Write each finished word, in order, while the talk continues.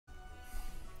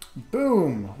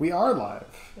Boom! We are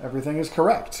live. Everything is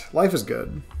correct. Life is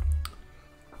good.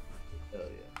 Hell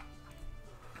yeah.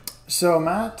 So,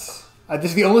 Matt, this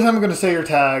is the only time I'm going to say your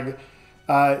tag.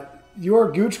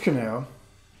 You're Goochcanoe.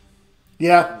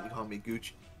 Yeah. You call me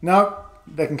Gooch. No,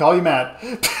 they can call you Matt.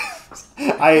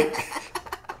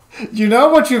 You know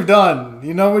what you've done.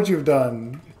 You know what you've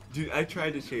done. Dude, I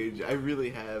tried to change. I really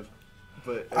have.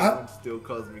 But everyone still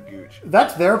calls me Gooch.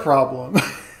 That's their problem.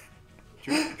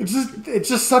 It's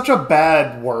just such a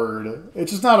bad word.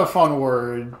 It's just not a fun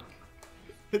word.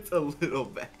 It's a little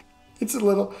bad. It's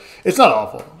not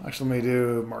awful. Actually, let me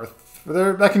do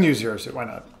Marth. I can use yours too. Why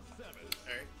not?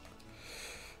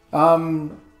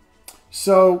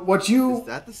 So what you... Is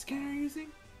that the skin you're using?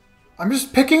 I'm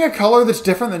just picking a color that's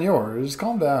different than yours.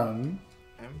 Calm down.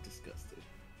 I'm disgusted.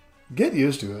 Get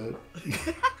used to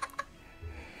it.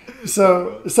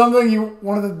 So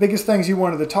one of the biggest things you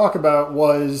wanted to talk about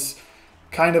was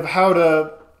kind of how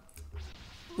to...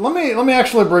 Let me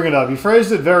actually bring it up. You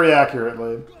phrased it very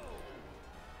accurately.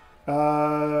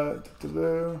 Where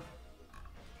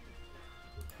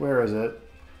is it?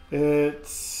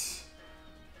 It's...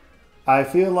 I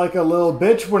feel like a little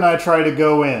bitch when I try to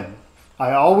go in.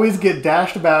 I always get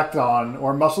dashed backed on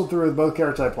or muscled through with both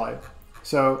characters I play.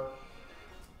 So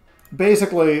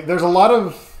basically, there's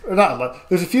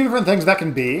there's a few different things that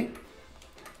can be.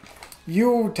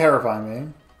 You terrify me.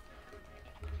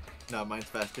 No, mine's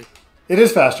faster. It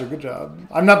is faster. Good job.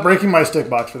 I'm not breaking my stick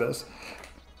box for this.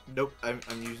 Nope, I'm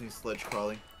using sledge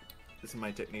crawling. This is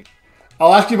my technique.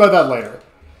 I'll ask you about that later.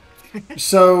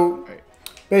 So, Right.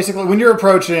 basically, when you're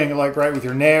approaching, like right with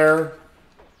your nair,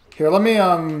 here, let me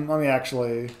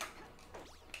actually.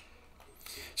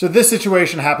 So this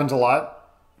situation happens a lot.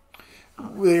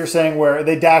 You're saying where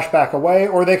they dash back away,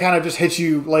 or they kind of just hit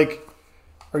you like.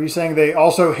 Are you saying they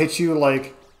also hit you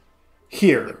like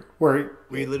here, where?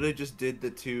 We literally just did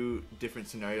the two different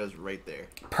scenarios right there.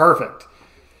 Perfect.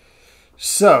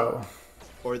 So.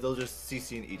 Or they'll just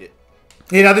CC and eat it.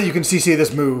 Yeah, now that you can CC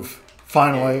this move,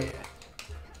 finally.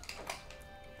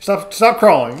 Yeah. Stop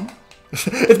crawling.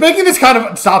 It's making this kind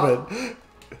of... Stop it.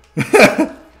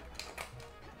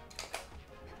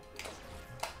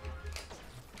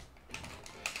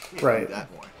 Right. Do that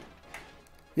more.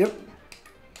 Yep.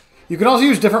 You can also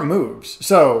use different moves.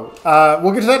 So,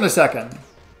 we'll get to that in a second.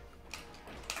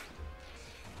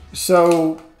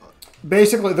 So,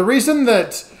 basically, the reason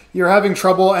that you're having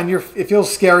trouble and it feels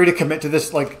scary to commit to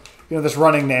this, like, this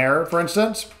running nair, for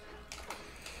instance,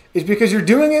 is because you're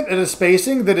doing it at a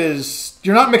spacing that is...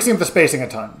 You're not mixing up the spacing a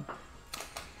ton.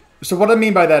 So what I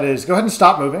mean by that is, go ahead and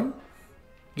stop moving,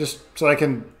 just so I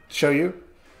can show you.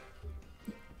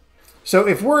 So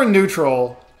if we're in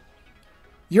neutral,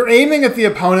 you're aiming at the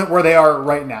opponent where they are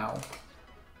right now.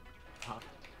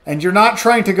 And you're not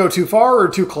trying to go too far or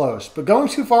too close. But going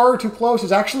too far or too close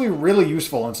is actually really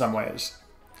useful in some ways.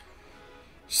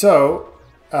 So,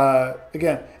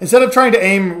 again, instead of trying to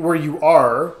aim where you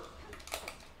are,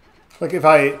 like if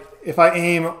I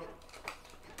aim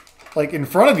like in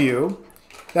front of you,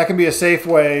 that can be a safe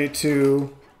way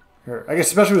to, I guess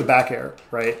especially with back air,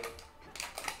 right?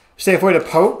 Safe way to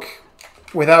poke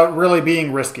without really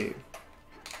being risky.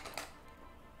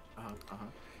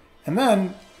 And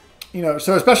then,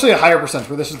 so especially at higher percents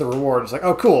where this is the reward, it's like,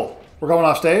 oh, cool, we're going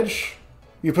off stage.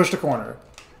 You pushed a corner.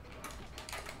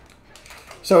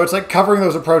 So it's like covering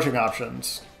those approaching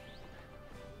options.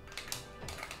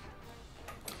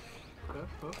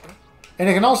 And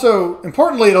it can also,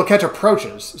 importantly, it'll catch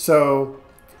approaches. So,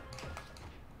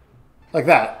 like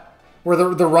that. Where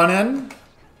the run-in.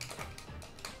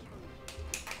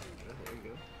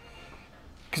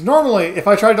 Because normally, if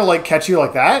I tried to like catch you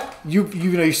like that,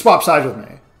 you swap sides with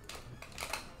me.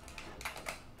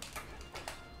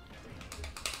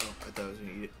 Oh, I thought I was going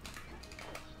to eat it.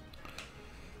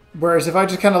 Whereas if I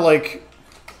just kind of like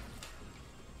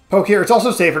poke here, it's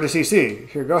also safer to CC.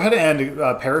 Here, go ahead and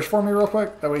perish for me real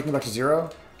quick. That way you can go back to 0.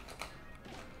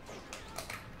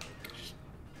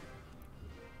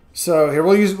 So here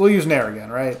we'll use Nair again,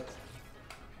 right?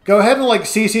 Go ahead and like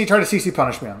CC, try to CC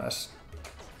punish me on this.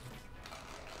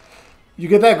 You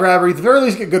get that grab, or you at the very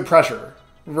least get good pressure.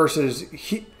 Versus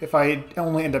if I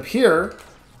only end up here,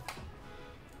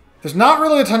 there's not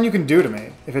really a ton you can do to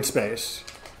me if it's space.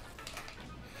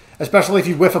 Especially if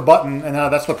you whiff a button, and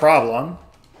that's the problem.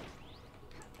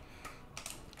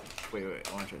 Wait, I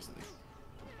want to try something.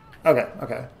 Okay.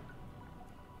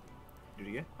 Do it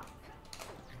again?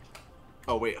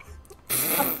 Oh, wait.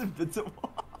 That's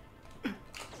invincible. Okay.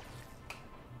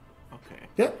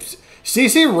 Yep.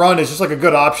 CC run is just like a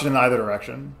good option in either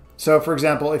direction. So, for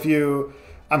example, I'm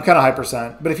kind of high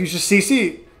percent, but if you just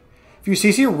CC, if you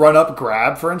CC run up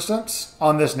grab, for instance,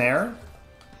 on this Nair,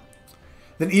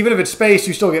 then even if it's spaced,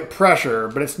 you still get pressure,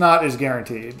 but it's not as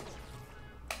guaranteed.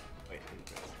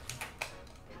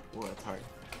 Whoa, that's hard.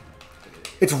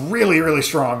 It's really, really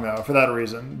strong, though, for that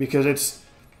reason, because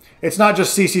it's not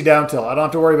just CC down tilt. I don't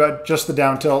have to worry about just the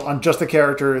down tilt on just the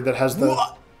character that has the...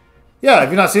 What? Yeah, have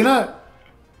you not seen that?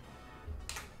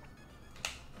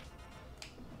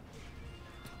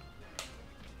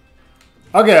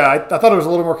 Okay, I thought it was a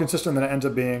little more consistent than it ends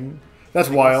up being. That's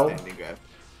wild. Standing grab.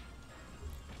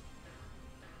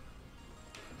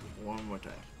 One more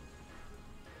time.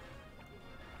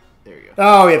 There you go.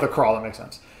 Oh, yeah, the crawl. That makes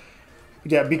sense.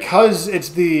 Yeah, because it's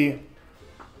the...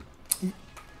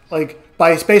 Like,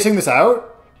 by spacing this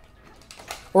out,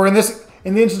 or in the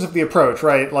instance of the approach,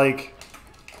 right? Like,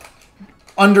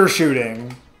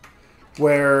 undershooting,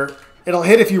 where it'll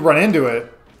hit if you run into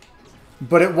it,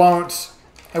 but it won't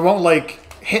like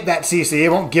hit that CC. It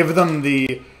won't give them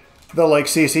the like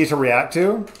CC to react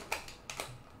to.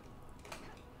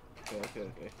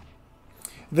 Okay.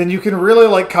 Then you can really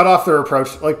like cut off their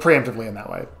approach like preemptively in that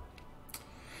way.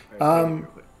 Right,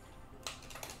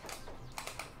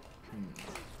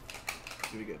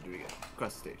 do we go?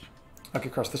 Cross the stage. Okay,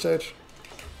 cross the stage.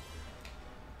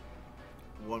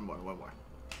 One more.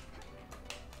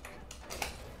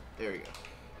 There we go.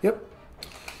 Yep.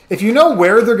 If you know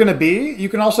where they're going to be, you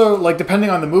can also, like, depending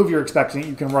on the move you're expecting,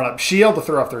 you can run up shield to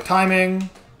throw off their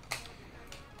timing.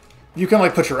 You can,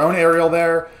 like, put your own aerial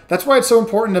there. That's why it's so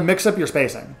important to mix up your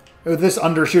spacing. With this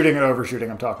undershooting and overshooting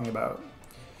I'm talking about.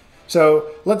 So,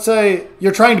 let's say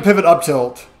you're trying to pivot up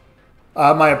tilt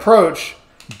my approach,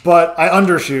 but I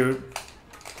undershoot.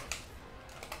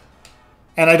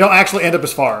 And I don't actually end up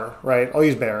as far, right? I'll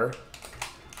use bear.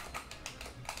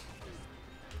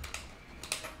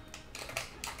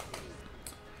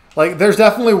 Like, there's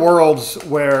definitely worlds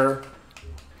where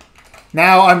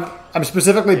now I'm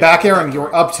specifically back airing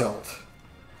your up tilt.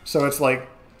 So it's like,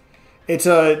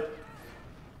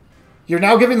 you're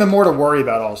now giving them more to worry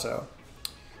about also.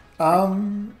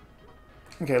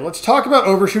 Okay, let's talk about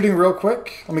overshooting real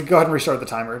quick. Let me go ahead and restart the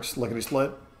timer. Just lickety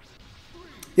split.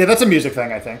 Yeah, that's a music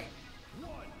thing, I think.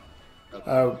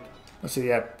 Let's see,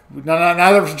 yeah.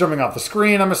 Neither of us are jumping off the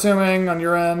screen, I'm assuming, on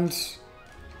your end.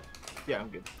 Yeah, I'm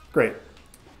good. Great.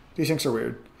 These things are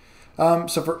weird.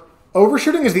 So for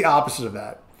overshooting is the opposite of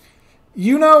that.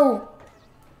 You know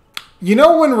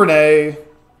when Renee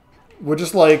would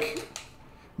just like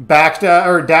dash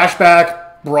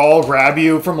back, brawl, grab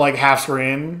you from like half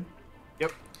screen?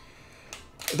 Yep.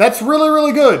 That's really,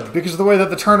 really good because of the way that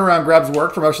the turnaround grabs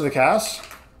work for most of the casts.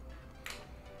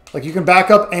 Like you can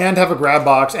back up and have a grab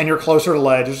box and you're closer to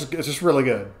ledge. It's just really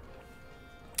good.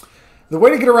 The way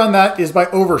to get around that is by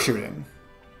overshooting.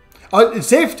 It's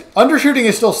safe. Undershooting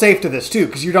is still safe to this too,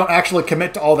 because you don't actually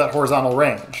commit to all that horizontal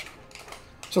range.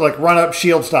 So like run up,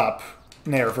 shield stop,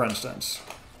 Nair, for instance.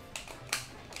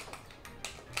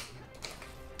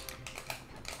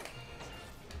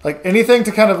 Like anything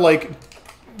to kind of like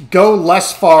go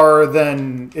less far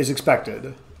than is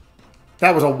expected.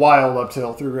 That was a wild up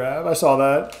tilt through grab. I saw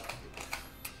that.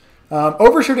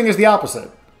 Overshooting is the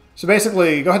opposite. So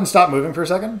basically, go ahead and stop moving for a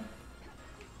second.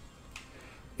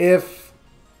 If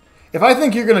I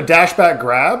think you're going to dash back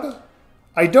grab,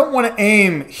 I don't want to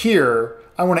aim here.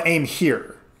 I want to aim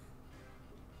here.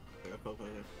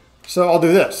 So I'll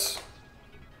do this.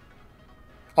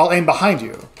 I'll aim behind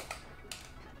you.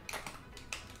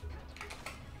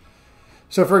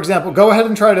 So for example, go ahead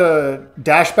and try to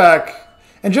dash back.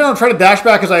 In general, try to dash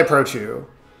back as I approach you.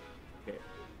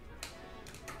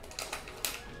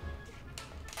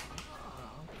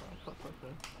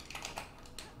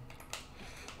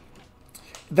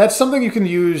 That's something you can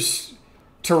use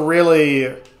to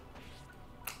really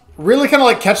kind of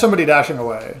like catch somebody dashing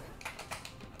away.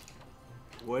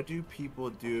 What do people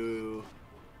do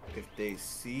if they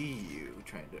see you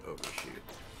trying to overshoot?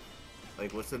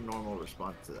 Like, what's the normal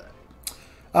response to that?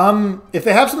 If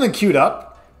they have something queued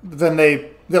up, then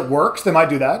that works, they might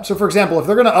do that. So for example, if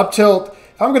they're going to up tilt,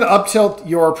 if I'm going to up tilt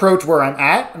your approach where I'm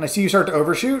at, and I see you start to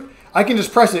overshoot, I can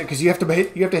just press it because you have to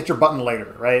hit your button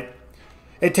later, right?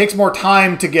 It takes more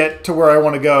time to get to where I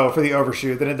want to go for the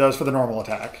overshoot than it does for the normal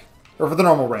attack or for the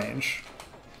normal range.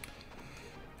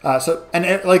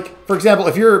 Like for example,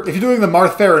 if you're doing the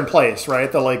Marth Fair in place,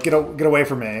 right? The like get away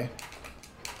from me,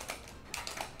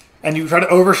 and you try to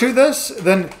overshoot this,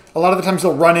 then a lot of the times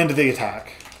they'll run into the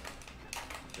attack.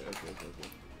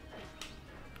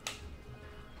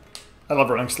 I love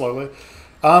running slowly.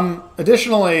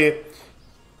 Additionally,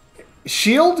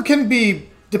 shield can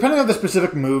be, depending on the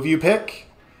specific move you pick,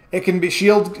 it can be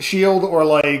shield, or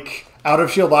like out of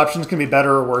shield options can be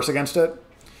better or worse against it.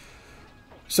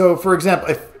 So, for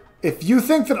example, if you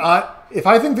think that if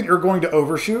I think that you're going to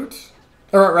overshoot,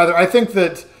 or rather, I think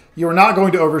that you're not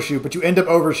going to overshoot, but you end up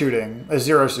overshooting a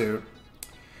zero suit.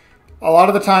 A lot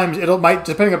of the times, might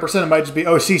depending on percent, it might just be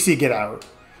CC get out,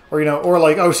 or or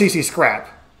like CC scrap,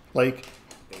 like,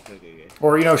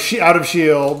 or out of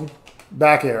shield,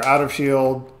 back air, out of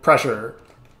shield, pressure.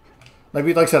 Maybe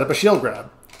you'd like set up a shield grab,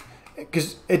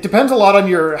 because it depends a lot on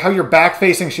how your back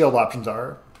facing shield options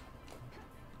are.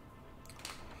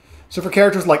 So for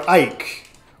characters like Ike,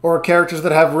 or characters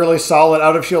that have really solid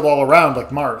out of shield all around, like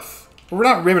Marth,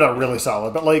 we're maybe not really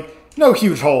solid, but like no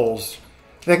huge holes.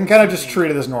 They can kind of just treat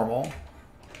it as normal.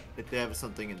 If they have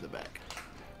something in the back.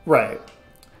 Right.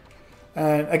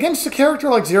 And against a character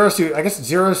like Zero Suit, I guess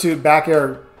Zero Suit back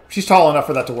air, she's tall enough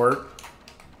for that to work.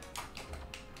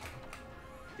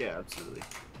 Yeah, absolutely.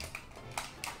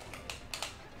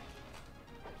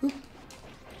 Oop.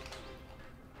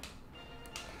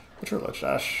 What's her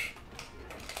ledgedash?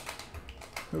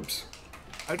 Oops.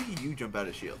 How do you jump out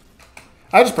of shield?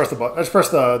 I just press the button. I just press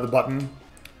the button.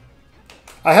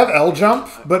 I have L jump,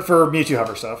 but for Mewtwo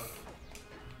hover stuff.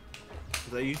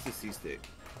 Because I use the C stick,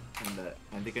 and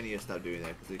I think I need to stop doing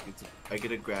that because I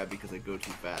get a grab because I go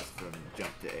too fast from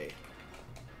jump to A.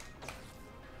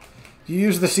 You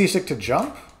use the C stick to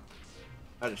jump?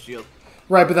 Out of shield.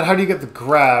 Right, but then how do you get the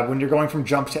grab when you're going from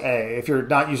jump to A if you're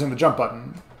not using the jump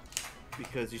button?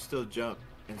 Because you still jump,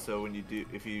 and so when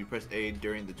if you press A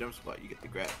during the jump spot, you get the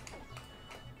grab.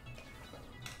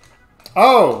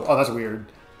 Oh, that's weird.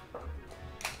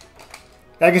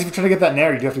 I guess if you're trying to get that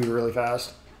nair, you do have to be really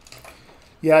fast.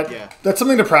 Yeah, that's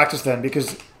something to practice then,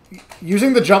 because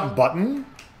using the jump button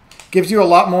gives you a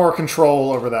lot more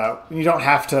control over that. You don't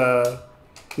have to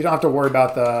worry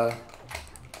about the.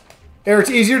 Or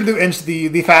it's easier to do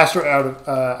the faster out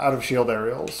of shield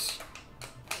aerials.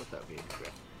 What's that mean?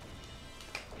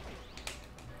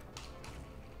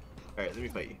 All right, let me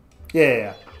fight you.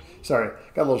 Yeah. Sorry,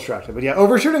 got a little distracted, but yeah,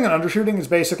 overshooting and undershooting is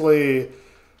basically.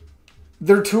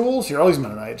 They're tools. Here, I'll use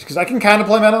Meta Knight, because I can kind of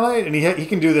play Meta Knight, and he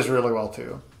can do this really well,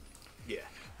 too. Yeah.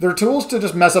 They're tools to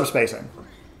just mess up spacing.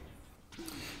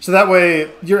 So that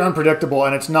way, you're unpredictable,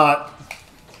 and it's not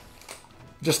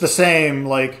just the same,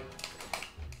 like...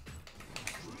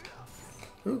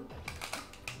 Ooh.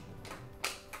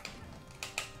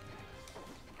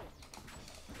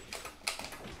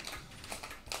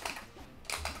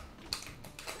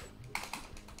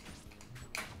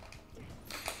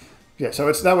 Yeah, so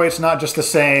it's that way. It's not just the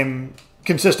same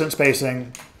consistent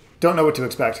spacing. Don't know what to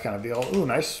expect kind of deal. Ooh,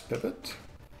 nice pivot.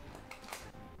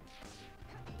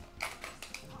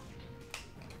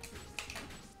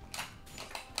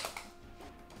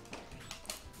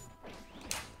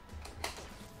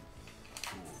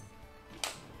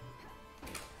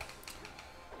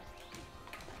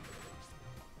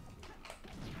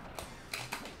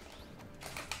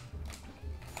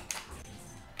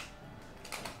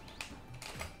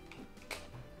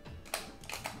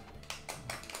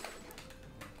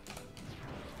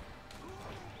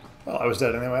 Well, I was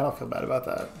dead anyway. I don't feel bad about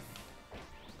that.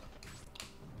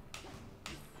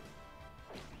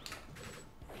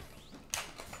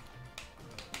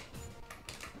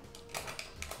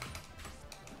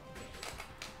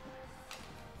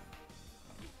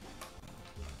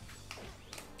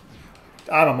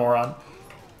 I'm a moron.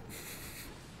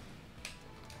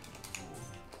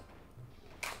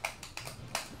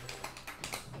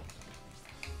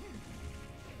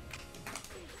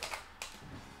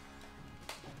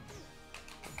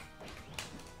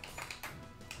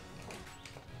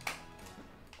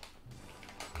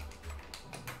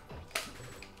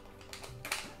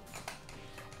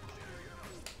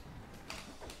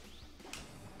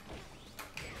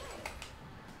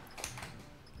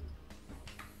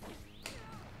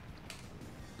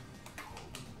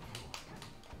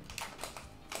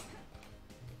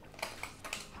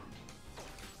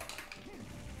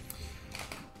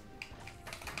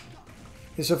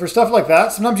 So for stuff like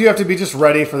that, sometimes you have to be just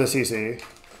ready for the CC.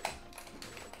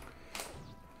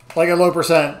 Like at low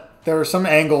percent, there are some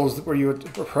angles where you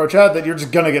approach at that you're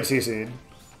just going to get CC'd,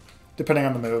 depending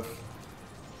on the move.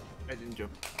 I didn't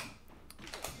jump.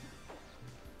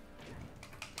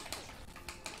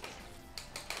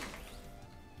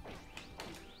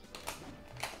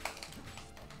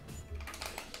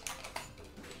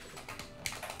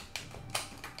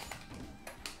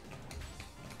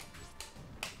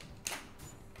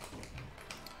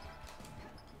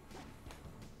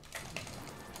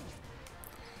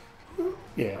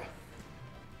 Yeah.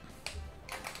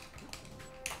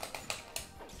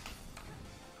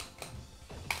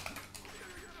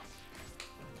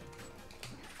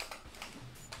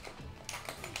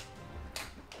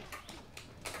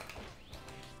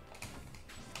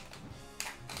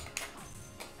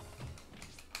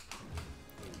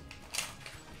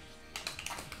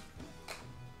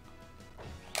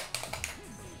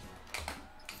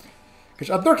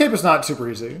 Because up throw cape is not super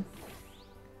easy.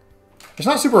 It's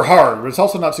not super hard, but it's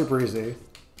also not super easy.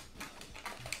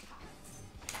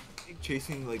 I think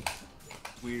chasing like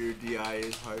weird DI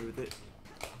is hard with it.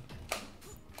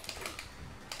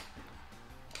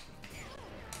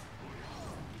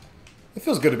 It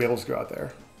feels good to be able to go out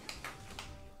there.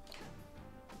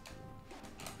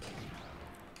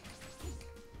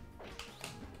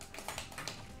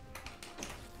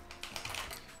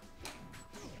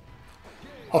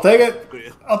 I'll take it.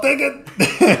 I'll take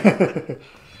it.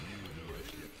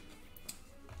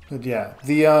 But yeah,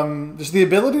 the just the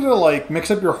ability to like mix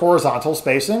up your horizontal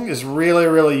spacing is really,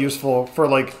 really useful for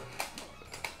like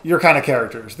your kind of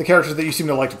characters, the characters that you seem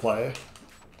to like to play.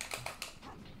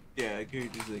 Yeah,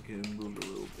 characters that can move a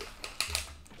little bit.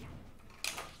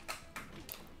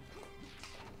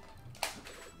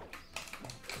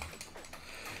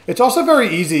 It's also very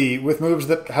easy with moves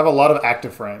that have a lot of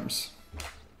active frames.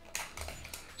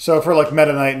 So for like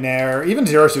Meta Knight Nair, even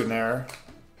Zero Suit Nair.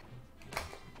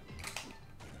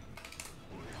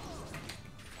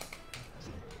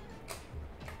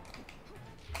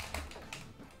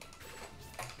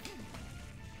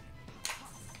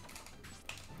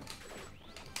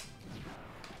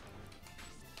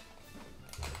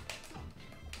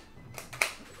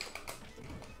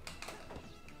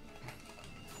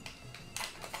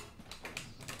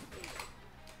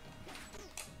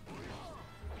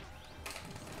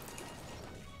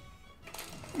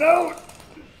 No!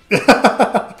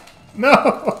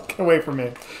 No! Get away from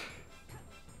me.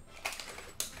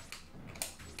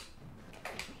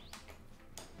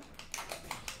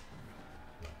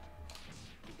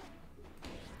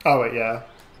 Oh, wait, yeah.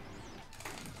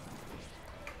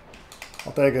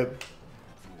 I'll take it.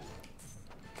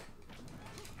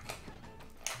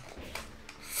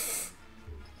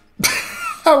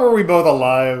 How are we both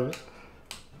alive?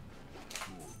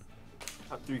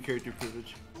 Top 3 character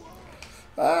privilege.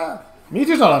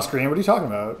 Mewtwo's not on screen. What are you talking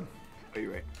about? Oh,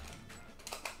 you're right.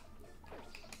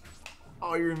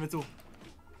 Oh, you're invincible.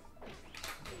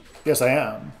 Yes, I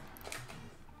am.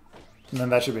 And then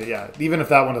that should be, yeah. Even if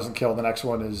that one doesn't kill, the next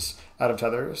one is out of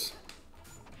tethers.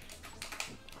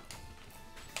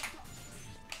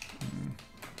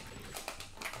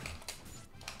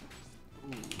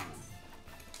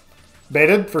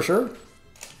 Baited, for sure.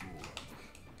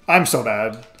 I'm so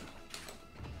bad.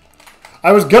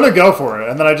 I was gonna go for it,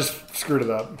 and then I just screwed it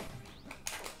up.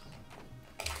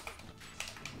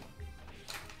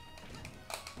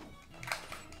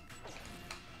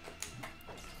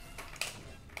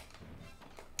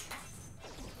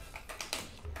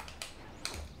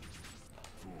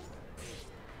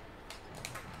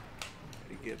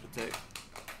 Get the tech.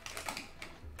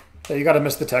 Yeah, you gotta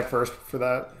miss the tech first for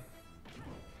that.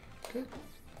 Okay.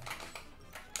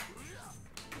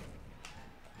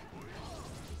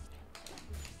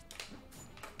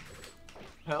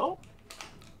 Hell?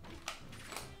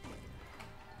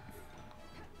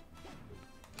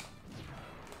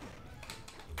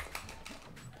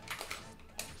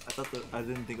 I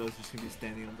didn't think I was just gonna be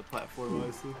standing on the platform,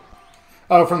 honestly.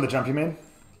 Oh, from the jump, you mean?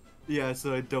 Yeah,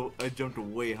 so I jumped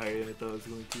way higher than I thought I was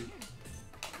going to.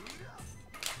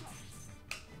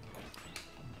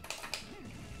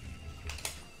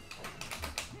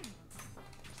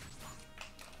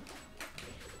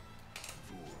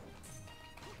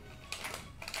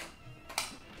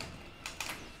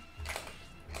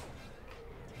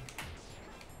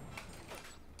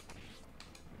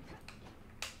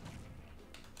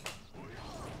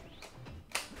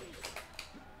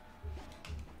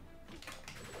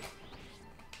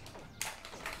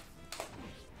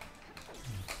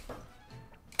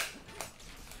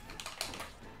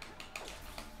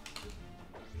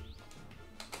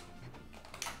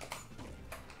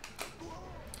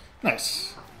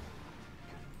 Nice.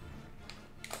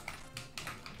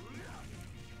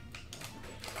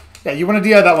 Yeah, you want to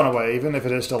DI that one away, even if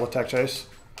it is still a tech chase.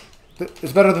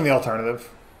 It's better than the alternative.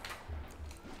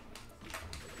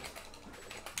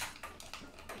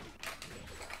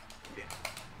 Yeah.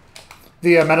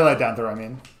 The Meta Knight down throw, I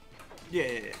mean.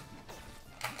 Yeah.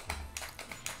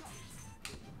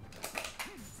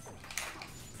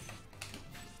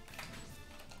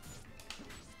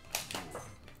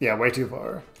 Yeah, way too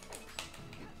far.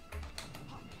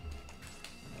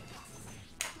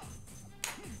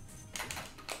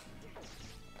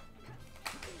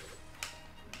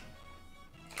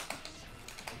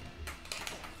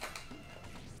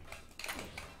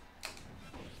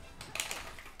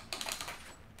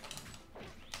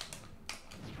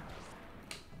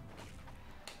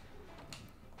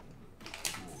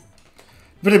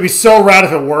 But it'd be so rad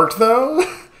if it worked, though.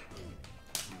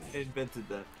 I invented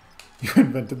that. You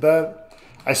invented that?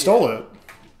 I stole it.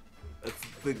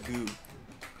 the goo.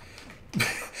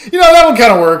 You know, that one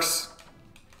kind of works.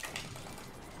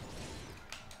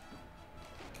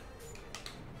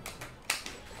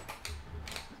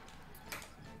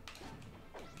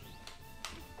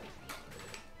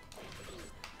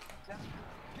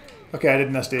 Okay, I did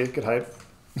an SD. Good hype.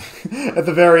 At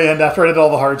the very end, after I did all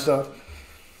the hard stuff.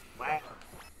 Wow.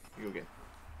 You okay?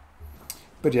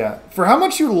 But yeah, for how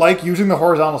much you like using the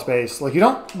horizontal space, like you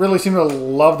don't really seem to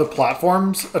love the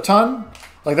platforms a ton.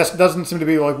 Like that doesn't seem to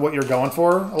be like what you're going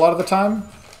for a lot of the time.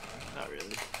 Not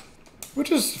really.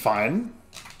 Which is fine.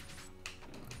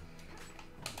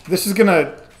 This is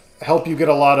gonna help you get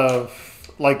a lot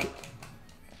of like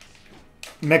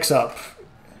mix up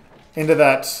into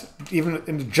that, even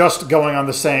into just going on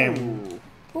the same.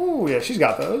 Ooh, yeah, she's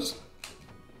got those.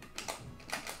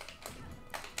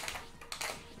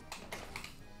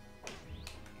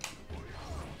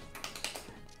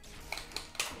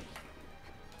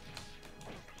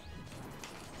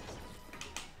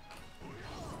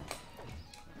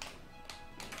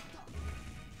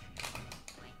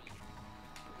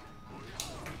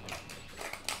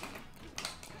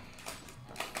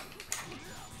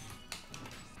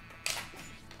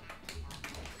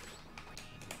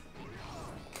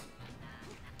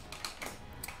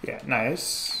 Yeah,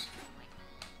 nice.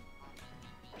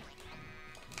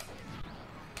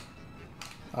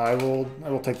 I will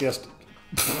take the S.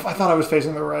 I thought I was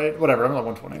facing the right. Whatever, I'm at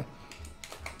 120.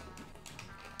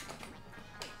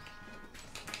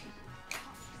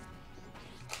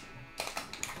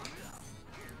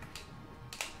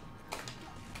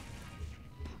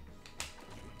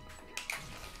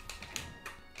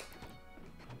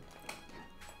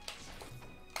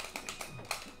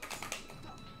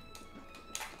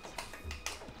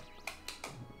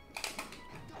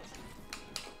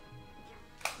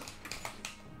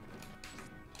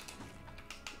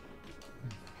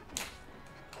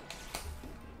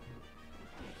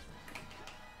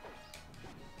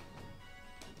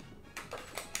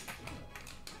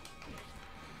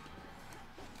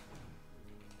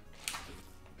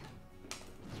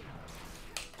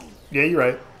 Yeah, you're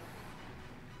right.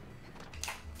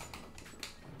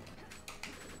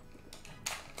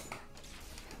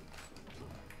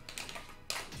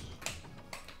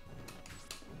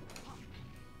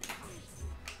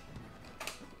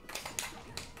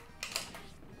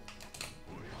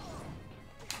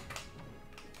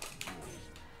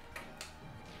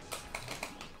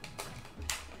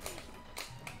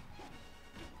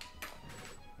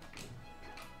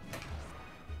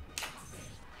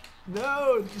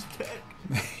 No, just tech.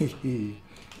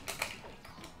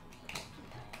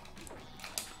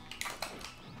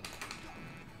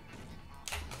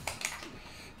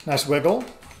 Nice wiggle.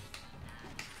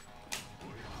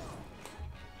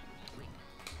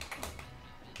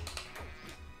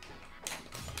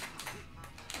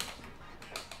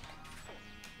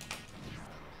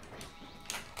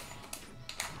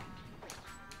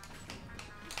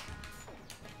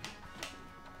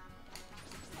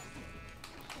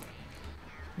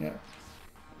 Yeah.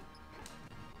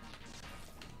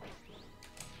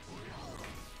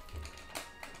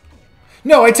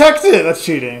 No, I teched it! That's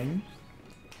cheating.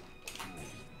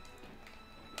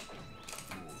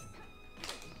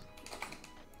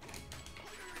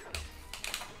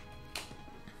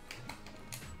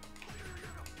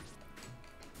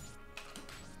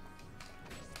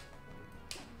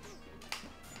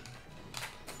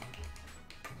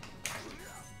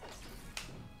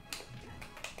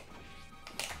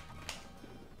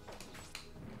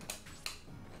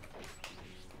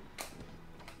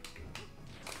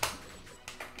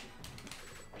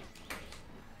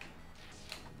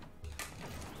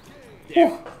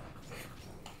 Yeah.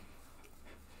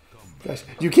 Guys,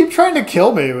 you keep trying to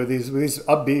kill me with these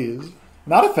up Bs.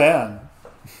 Not a fan.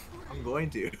 I'm going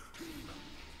to.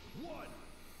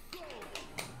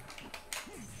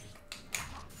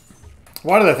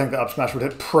 Why did I think the up smash would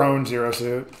hit prone zero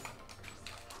suit?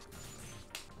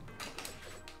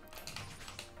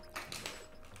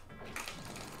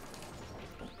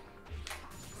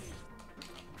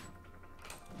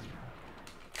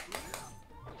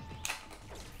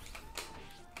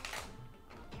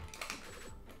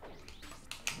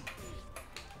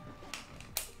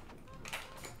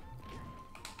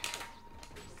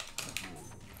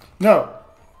 No.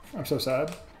 I'm so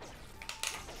sad.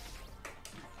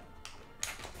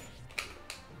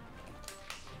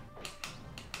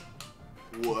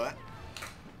 What?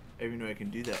 I even know I can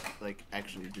do that. Like,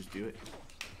 actually just do it.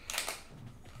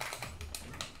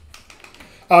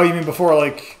 Oh, you mean before,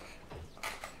 like,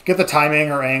 get the timing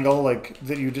or angle, like,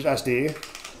 that you just SD?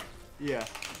 Yeah.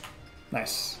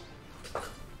 Nice.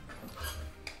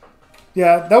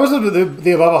 Yeah, that was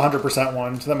the above 100%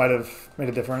 one, so that might have made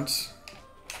a difference.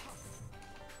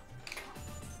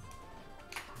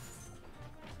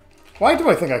 Why do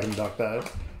I think I can duck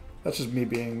that? That's just me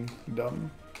being dumb.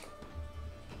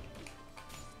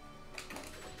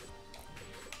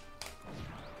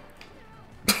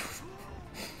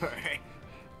 Alright.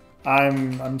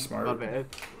 I'm smart. Not bad.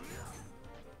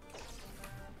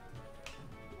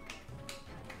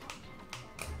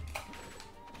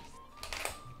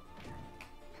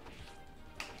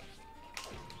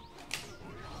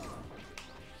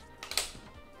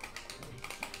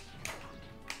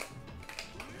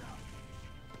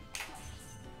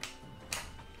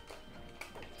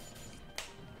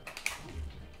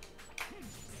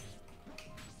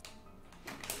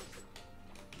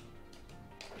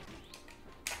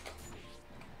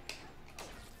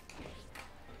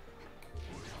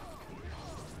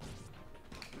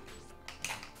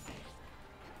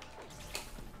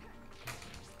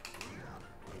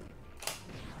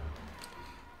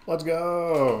 Let's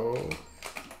go.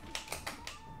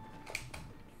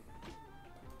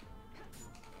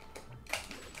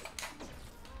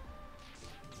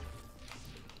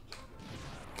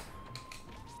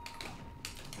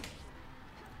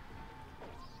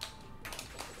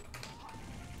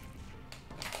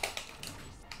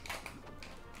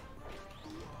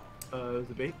 It was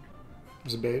a bait. It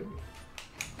was a bait.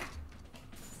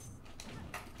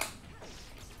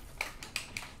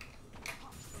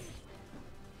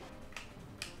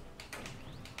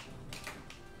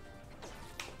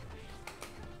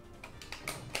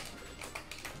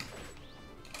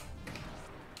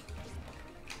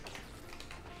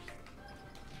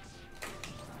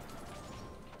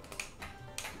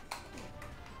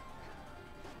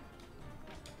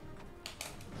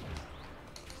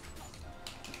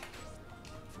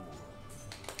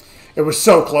 It was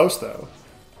so close, though.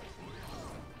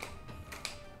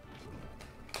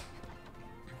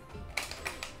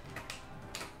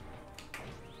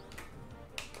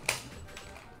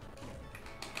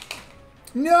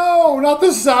 No, not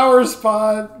the sour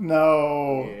spot.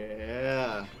 No.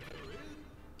 Yeah.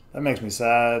 That makes me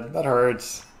sad. That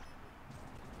hurts.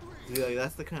 See, like,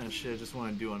 that's the kind of shit I just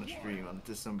want to do on a stream. I'm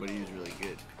just somebody who's really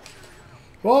good.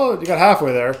 Well, you got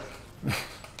halfway there.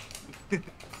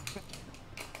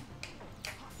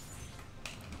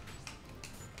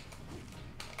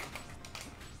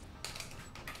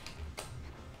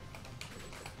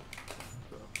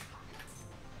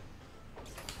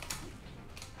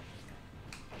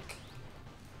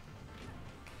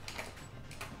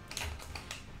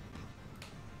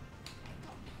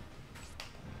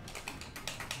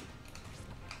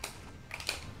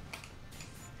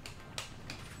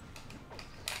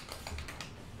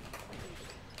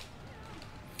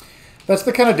 That's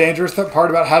the kind of dangerous part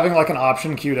about having like an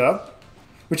option queued up,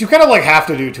 which you kind of like have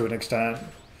to do to an extent.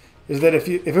 Is that if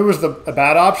it was a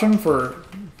bad option for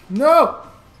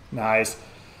nice,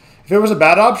 if it was a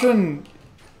bad option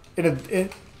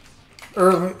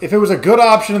or if it was a good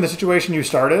option in the situation you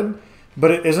started,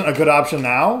 but it isn't a good option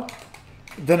now,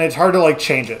 then it's hard to like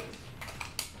change it.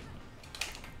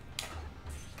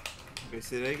 Wait,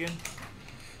 say that again?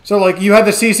 So like you had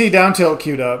the CC down tilt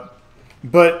queued up,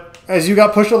 but as you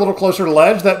got pushed a little closer to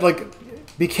ledge, that like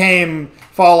became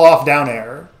fall off down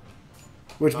air,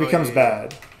 which becomes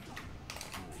bad.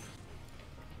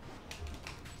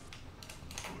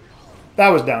 That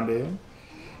was down B.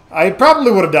 I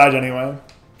probably would have died anyway,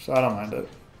 so I don't mind it.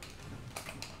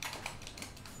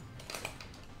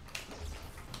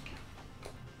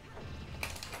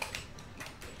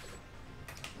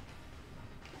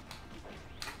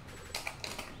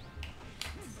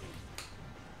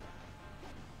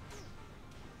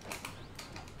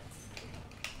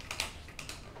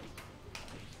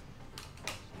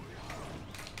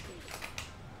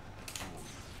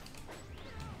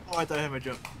 Oh, I thought I had my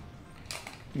jump.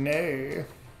 Nay.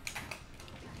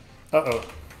 Uh-oh.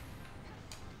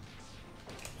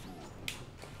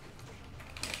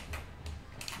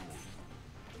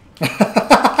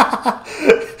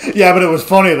 Yeah, but it was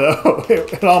funny, though.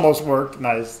 It almost worked.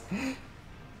 Nice.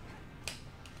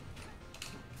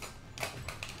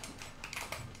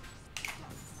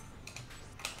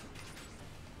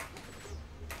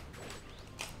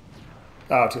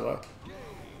 Oh, too low.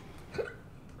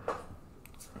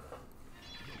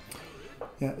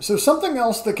 Yeah, so something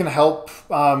else that can help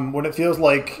when it feels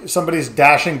like somebody's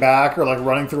dashing back or like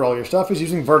running through all your stuff is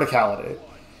using verticality.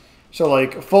 So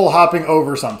like full hopping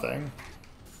over something.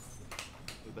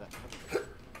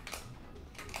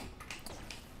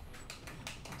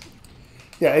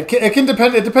 Yeah, it can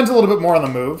depend. It depends a little bit more on the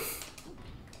move.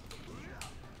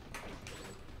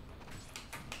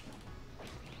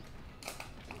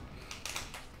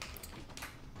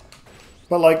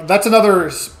 But like that's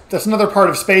another part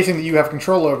of spacing that you have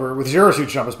control over with zero shoot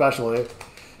jump, especially,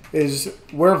 is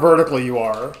where vertically you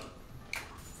are.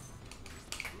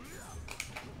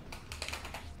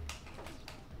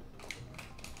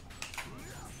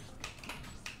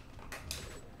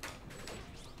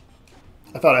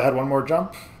 I thought I had one more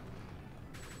jump.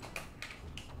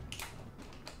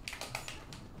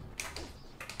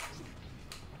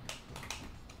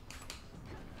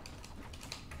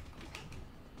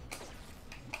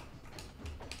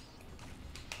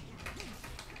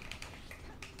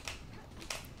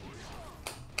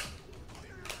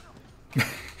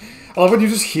 I love when you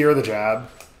just hear the jab.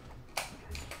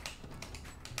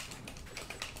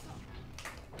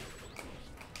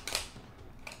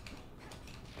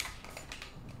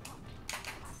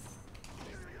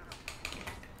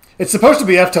 It's supposed to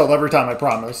be F-tilt every time, I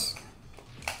promise.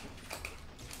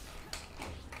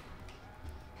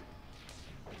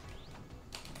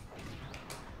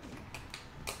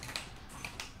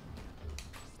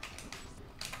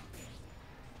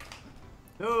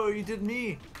 No, you did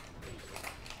me.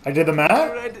 I did the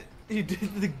mat? You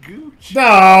did the gooch.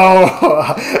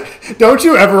 No! Don't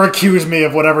you ever accuse me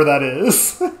of whatever that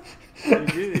is. You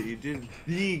did it. You did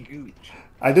the gooch.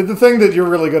 I did the thing that you're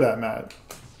really good at, Matt.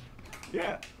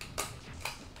 Yeah.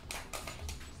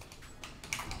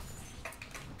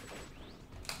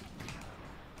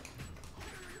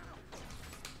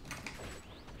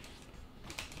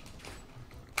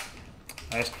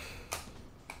 Nice.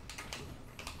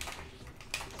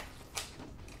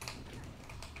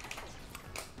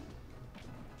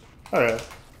 Okay.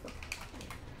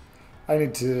 I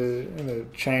need to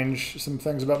change some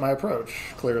things about my approach,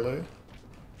 clearly.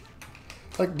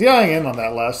 Like, DIing in on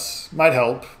that less might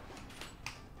help.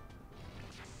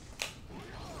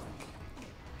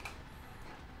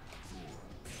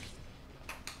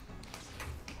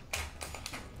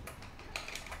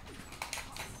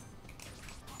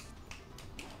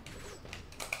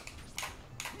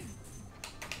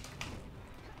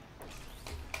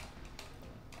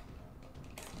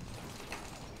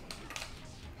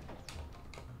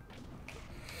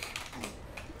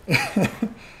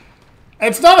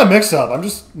 It's not a mix-up. I'm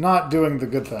just not doing the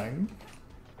good thing.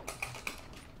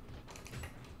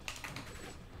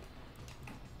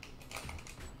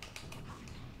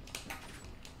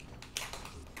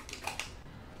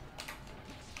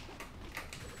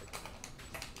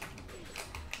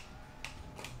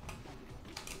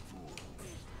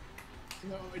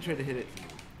 No, I tried to hit it.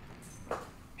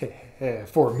 Hey,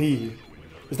 for me.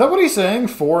 Is that what he's saying?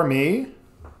 For me?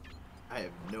 I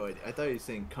have no idea. I thought he was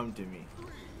saying "come to me."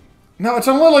 No, it's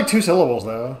only like 2 syllables,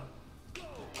 though.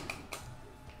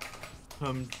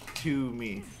 Come to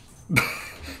me.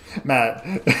 Matt.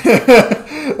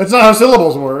 That's not how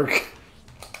syllables work.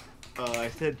 I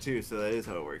said 2, so that is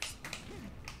how it works.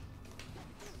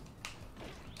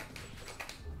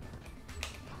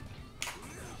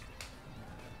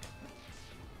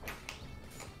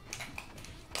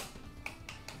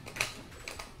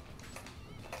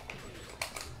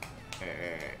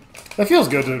 That feels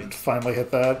good to finally hit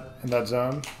that in that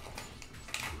zone.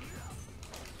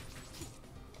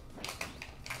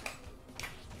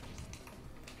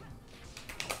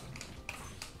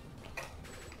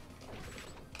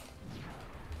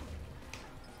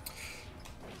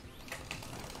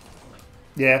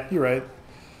 Yeah, you're right.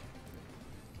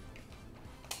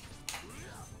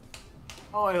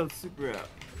 Oh, I held super out.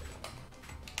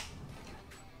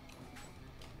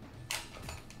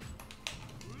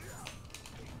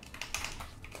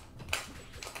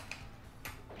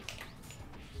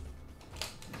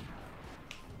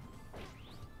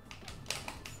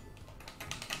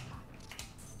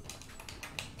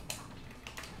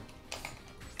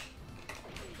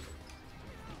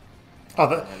 Oh,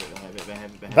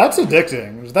 that's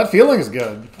addicting. That feeling is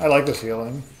good. I like this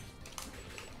feeling.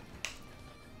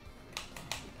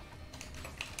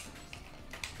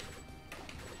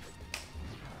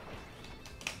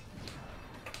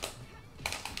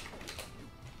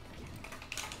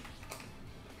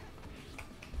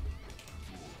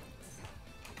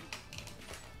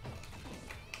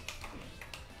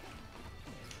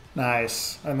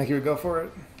 Nice. I think you would go for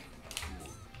it.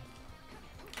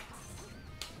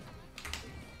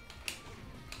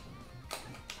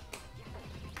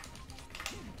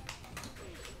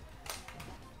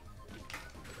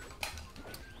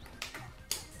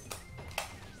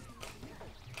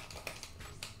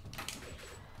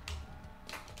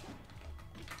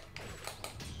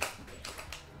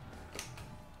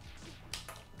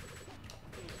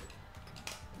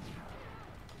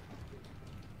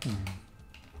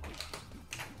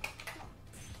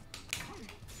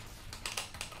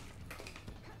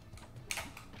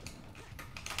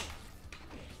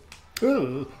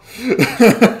 Ooh.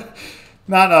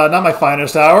 Not my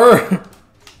finest hour.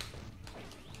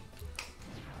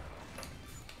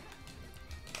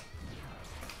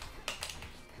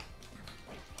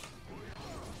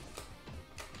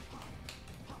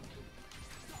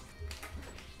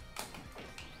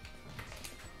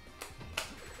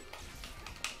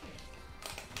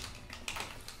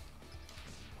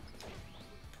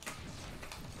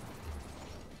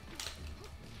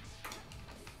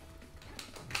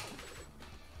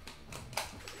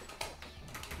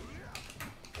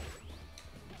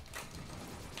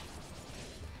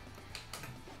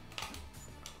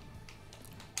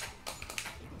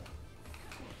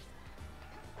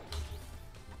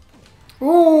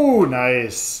 Ooh,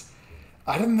 nice.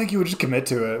 I didn't think you would just commit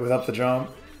to it without the jump.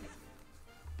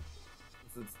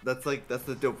 That's the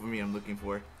dopamine I'm looking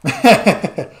for.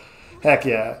 Heck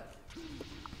yeah.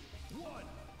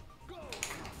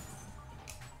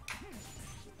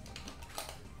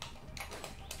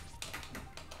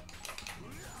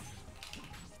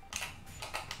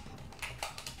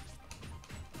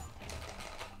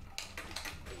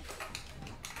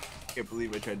 I can't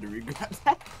believe I tried to re-grab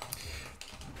that.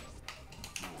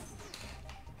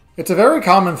 It's a very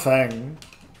common thing.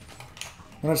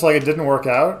 When it's like it didn't work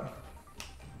out.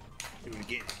 Do it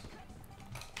again.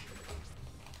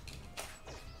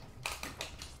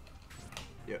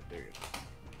 Yep, there you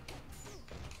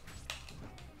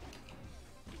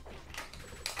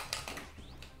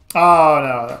go. Oh,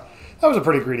 no. That was a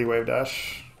pretty greedy wave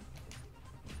dash.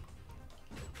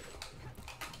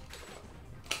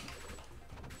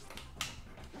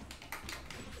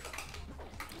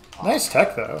 Nice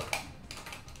tech, though.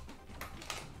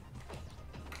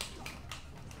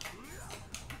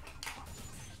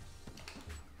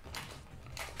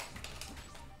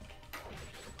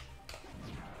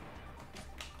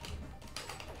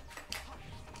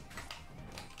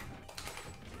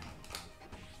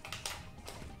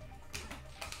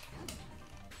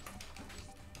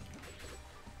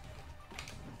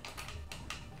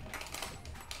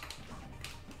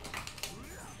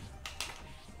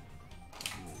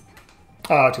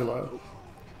 Ah, too low.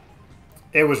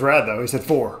 It was rad, though. He said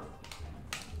 4.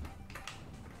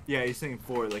 Yeah, he's saying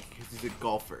 4, like, because he's a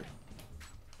golfer.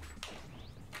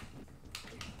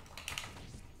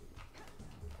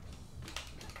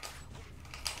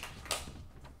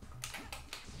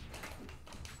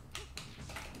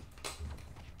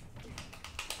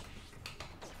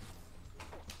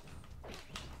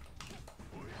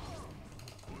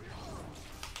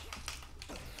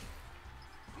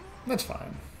 That's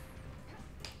fine.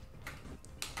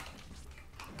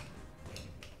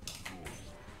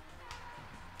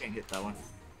 Can't hit that one.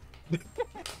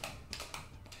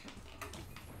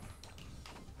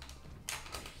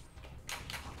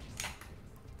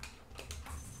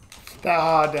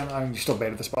 Ah, damn. I mean, you still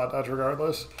baited the spot dodge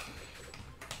regardless.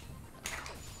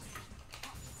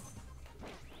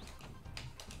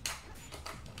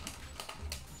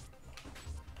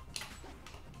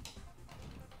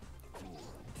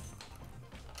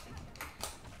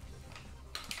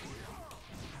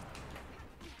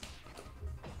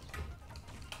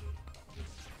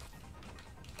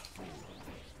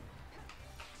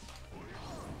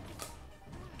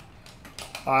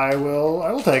 I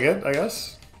will take it, I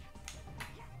guess.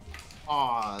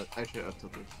 Aw, I should have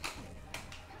tilted.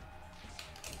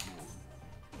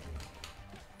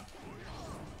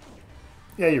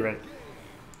 Yeah, you're right.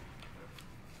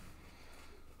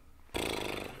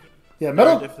 Yeah,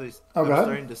 metal. I'm go ahead.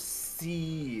 starting to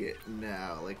see it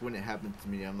now. Like when it happened to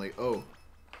me, I'm like, oh,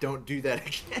 don't do that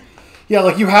again. Yeah,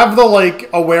 like you have the like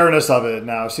awareness of it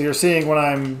now, so you're seeing when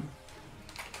I'm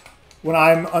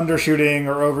undershooting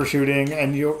or overshooting,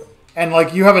 and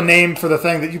like you have a name for the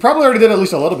thing that you probably already did at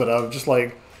least a little bit of, just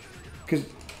like because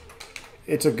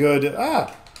it's a good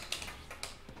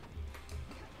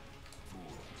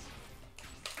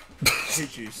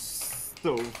Hate you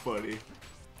so funny.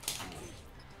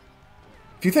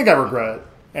 If you think I regret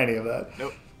any of that,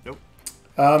 Nope, nope.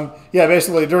 Yeah,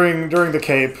 basically during the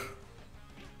cape.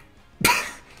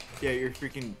 Yeah, you're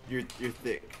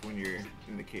thick when you're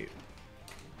in the cave.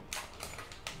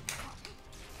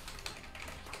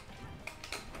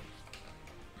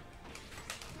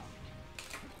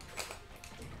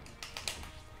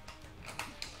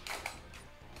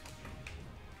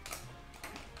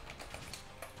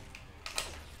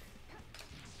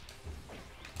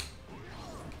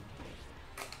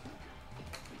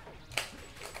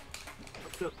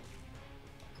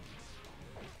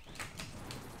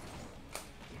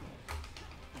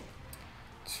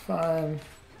 It's fine.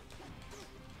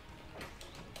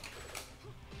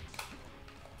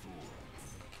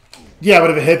 Yeah,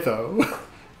 but if it hit though,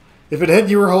 If it hit,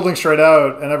 you were holding straight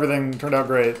out, and everything turned out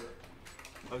great.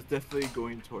 I was definitely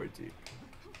going towards you.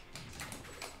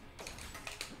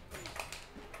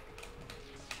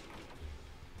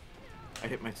 I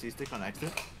hit my C-stick on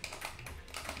accident.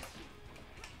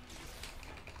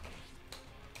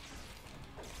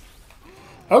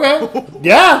 Okay.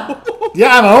 Yeah.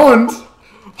 Yeah, I'm owned.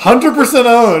 100%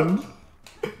 owned.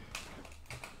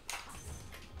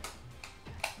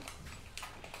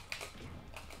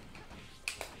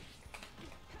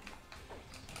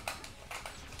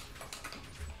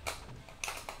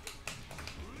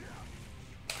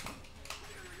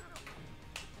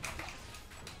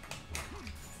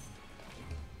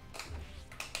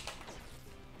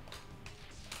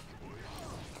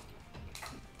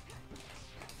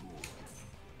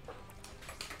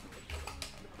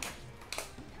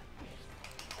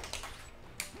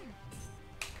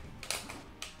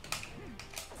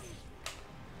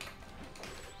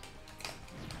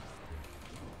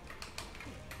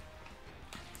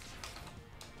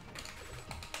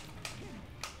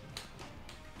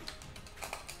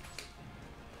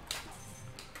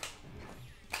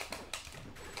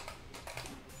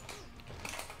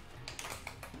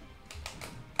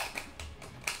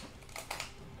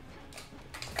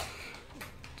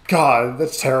 God,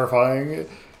 that's terrifying.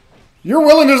 You're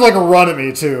willing to just like run at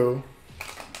me too.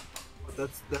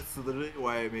 That's literally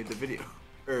why I made the video,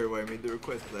 or why I made the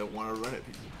request. Because I want to run at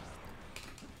people.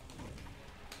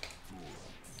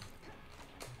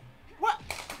 What?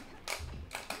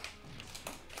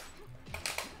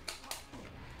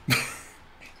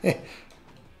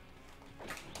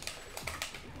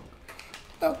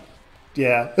 Oh,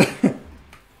 yeah.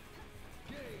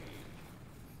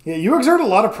 Yeah, you exert a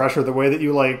lot of pressure the way that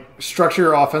you like structure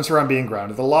your offense around being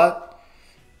grounded a lot.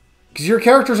 Because your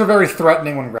characters are very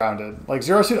threatening when grounded. Like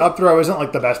Zero Suit up throw isn't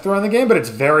like the best throw in the game, but it's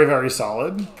very, very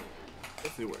solid.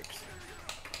 If it works.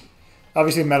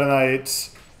 Obviously Meta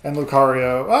Knight and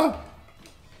Lucario. Oh.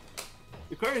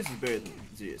 Lucario is better than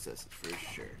ZSS for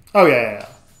sure. Oh yeah.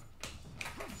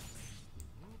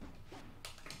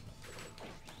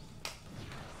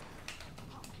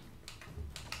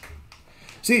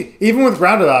 See, even with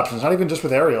grounded options, not even just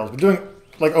with aerials, but doing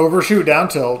like overshoot down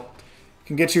tilt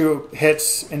can get you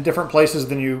hits in different places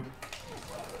than you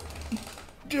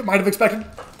might have expected.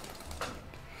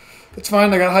 It's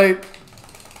fine, I got height.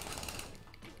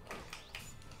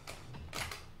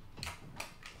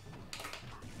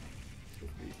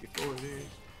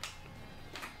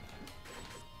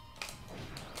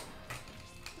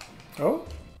 Oh?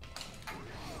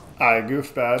 I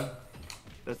goofed bad.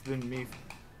 That's been me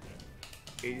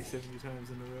 80, 70 times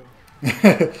in a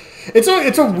row.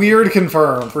 It's a weird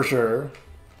confirm for sure.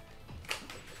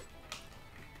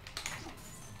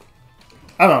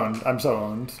 I'm owned. I'm so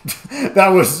owned. that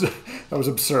was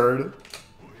absurd.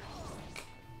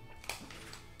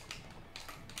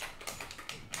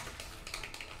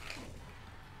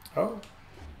 Oh.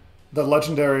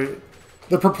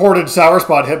 The purported sour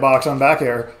spot hitbox on back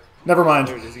air. Never mind.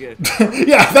 There it is again.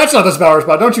 Yeah, that's not the sour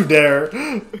spot. Don't you dare.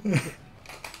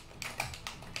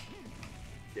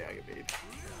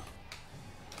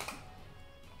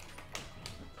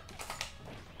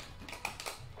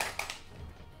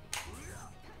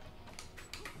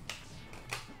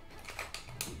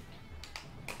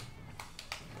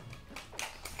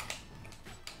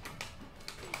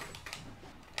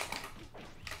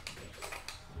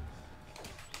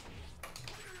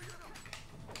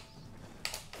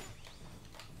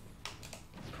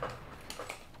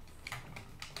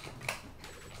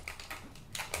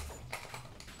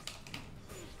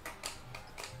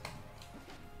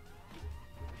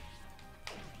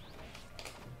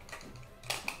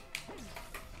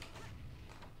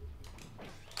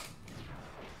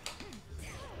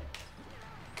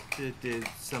 It did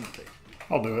something.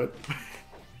 I'll do it.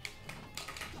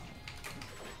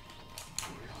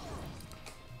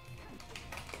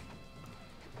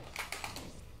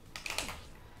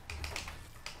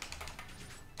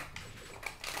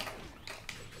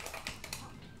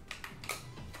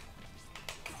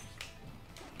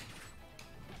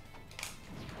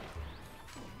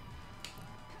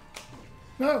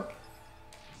 No.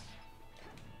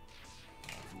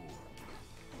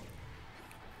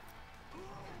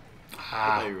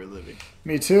 I thought you were living.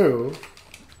 Me too.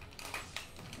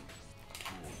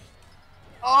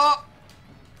 Oh!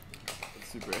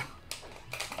 That's super.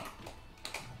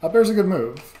 Up air's a good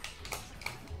move.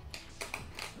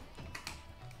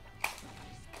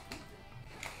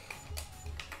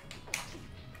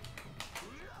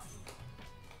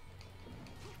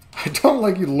 I don't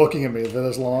like you looking at me for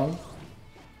this long.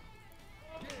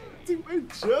 Do my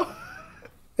job.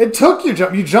 It took you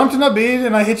jump. You jumped in up B,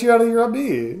 and I hit you out of your up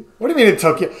B. What do you mean it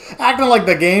took you? Acting like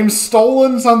the game's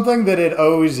stolen something that it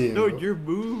owes you. No, your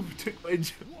move took my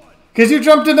jump. Because you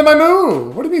jumped into my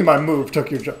move. What do you mean my move took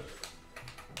your jump?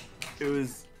 It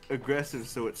was aggressive,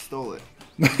 so it stole it.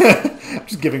 I'm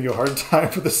just giving you a hard time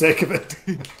for the sake of it.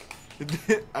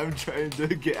 I'm trying to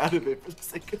get out of it for the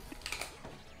sake of it.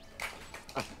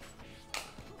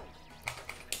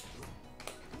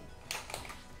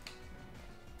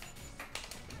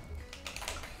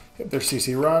 Get their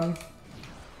CC run.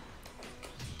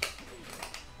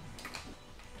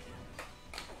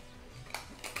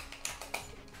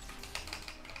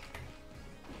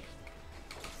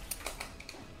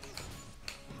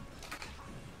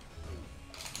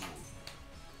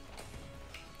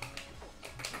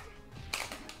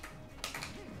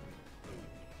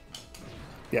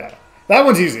 Yeah, that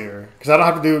one's easier because I don't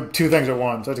have to do two things at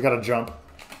once. I just gotta jump.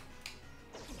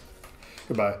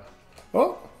 Goodbye.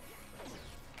 Oh.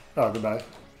 Oh, goodbye.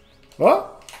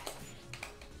 What?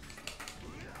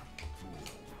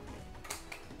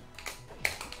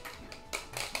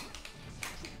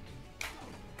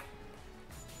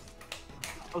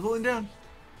 I was holding down.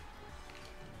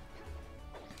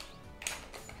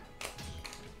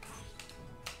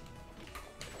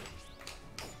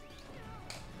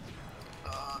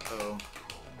 Uh-oh.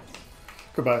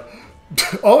 Goodbye.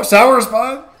 Oh, sour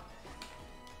spot.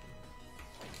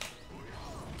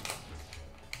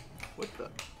 What the?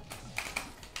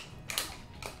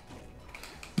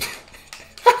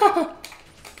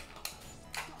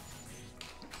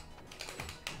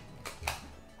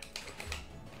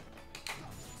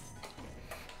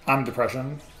 I'm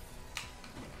depression.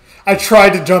 I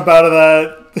tried to jump out of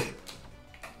that.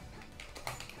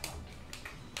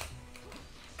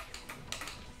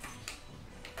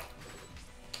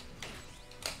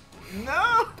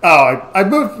 No! Oh, I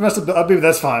moved. Messed up. Maybe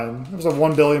that's fine. It was a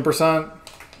 1,000,000,000%.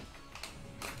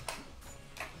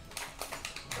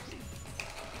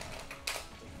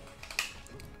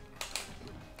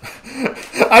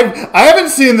 I haven't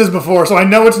seen this before, so I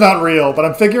know it's not real, but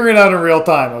I'm figuring it out in real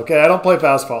time, okay? I don't play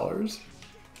fast fallers.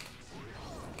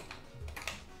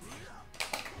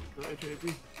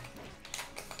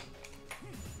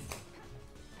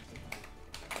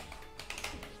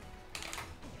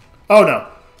 Oh, no.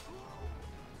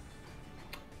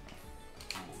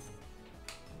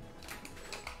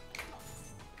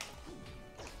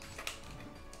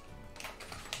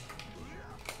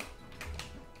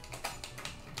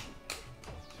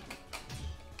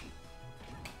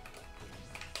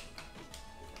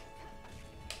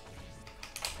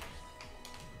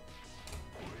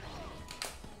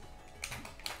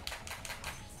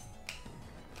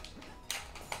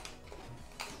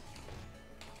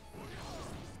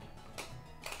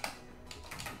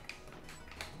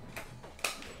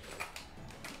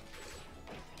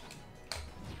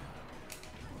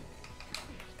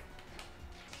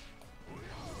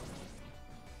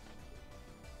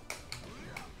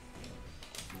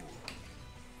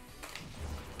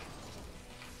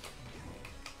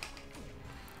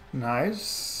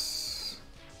 Nice.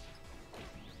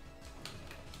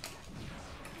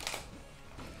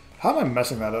 How am I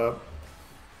messing that up?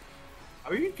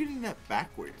 How are you getting that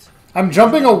backwards? I'm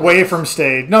jumping away from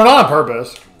stage. No, not on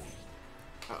purpose.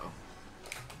 Uh-oh.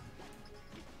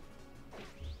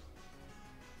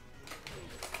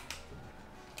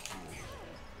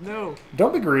 No.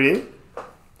 Don't be greedy.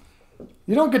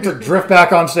 You don't get to drift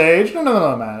back on stage. No, no,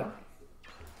 no, no, Matt.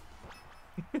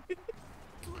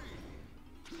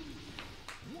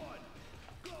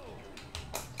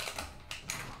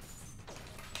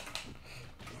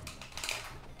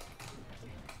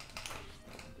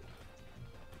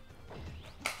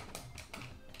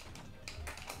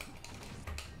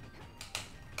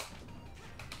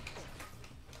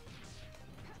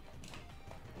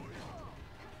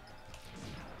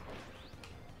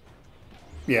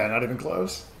 Yeah, not even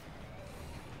close.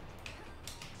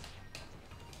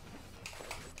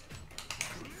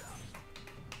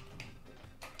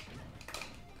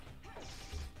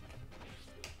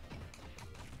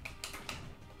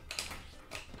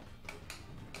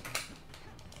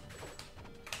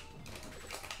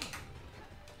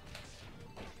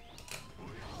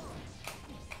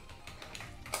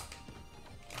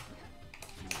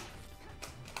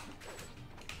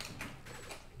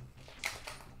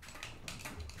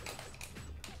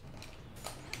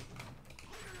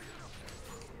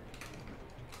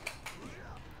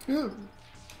 Good.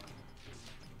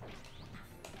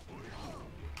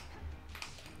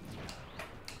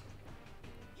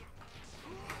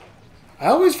 I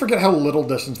always forget how little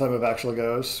distance that move actually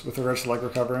goes with regards to like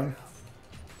recovering.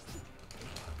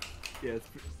 Yeah,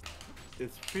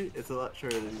 It's a lot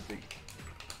shorter than you think.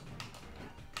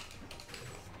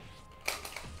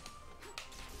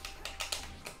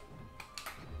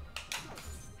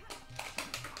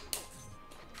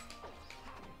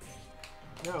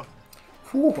 No.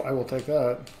 Whew, I will take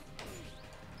that.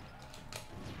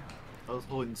 I was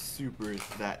holding super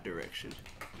that direction.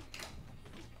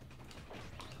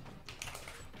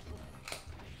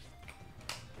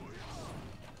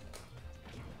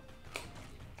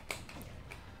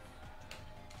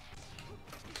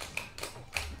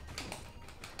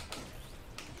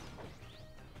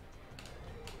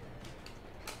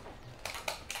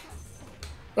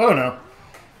 Oh no.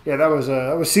 Yeah, that was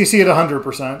CC at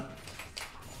 100%.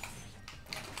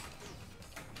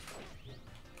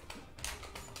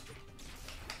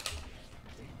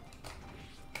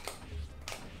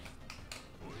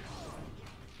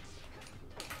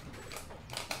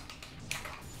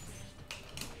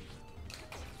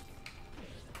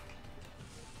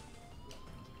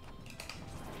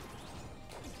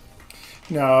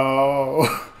 No.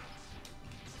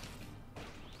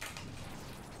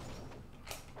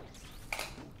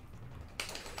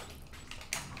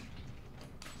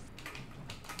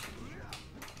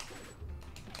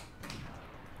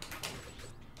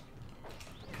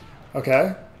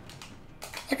 Okay.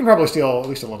 I can probably steal at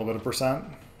least a little bit of percent.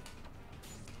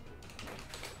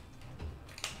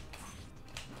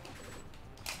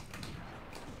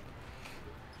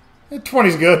 Eh,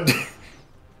 20's good.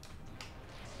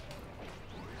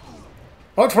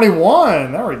 Oh,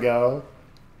 21! There we go.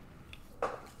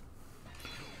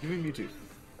 You mean Mewtwo?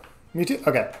 Mewtwo?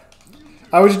 Okay.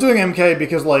 I was just doing MK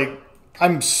because, like,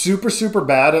 I'm super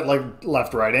bad at, like,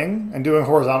 left-righting and doing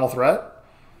horizontal threat.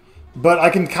 But I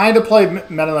can kind of play Meta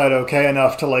Knight okay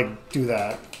enough to, like, do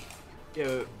that.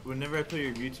 Yeah, whenever I play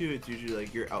your Mewtwo, it's usually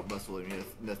like you're out-muscling me, and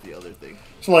that's the other thing.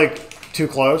 So, like, too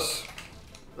close?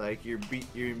 Like, you're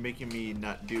making me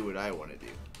not do what I want to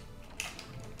do.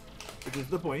 Which is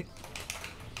the point.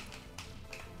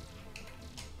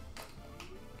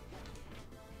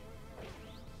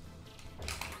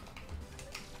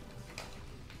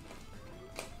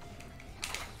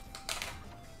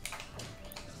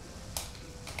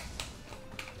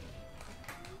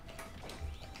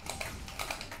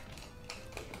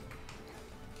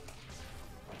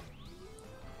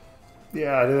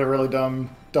 Yeah, I did a really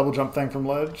dumb double jump thing from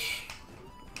ledge.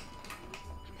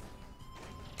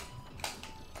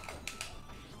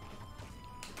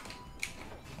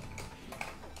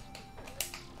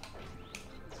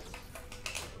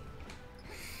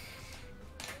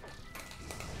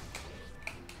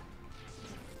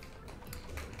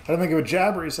 I didn't think it would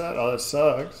jab reset. Oh, that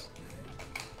sucks.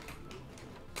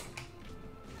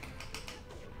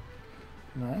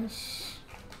 Nice.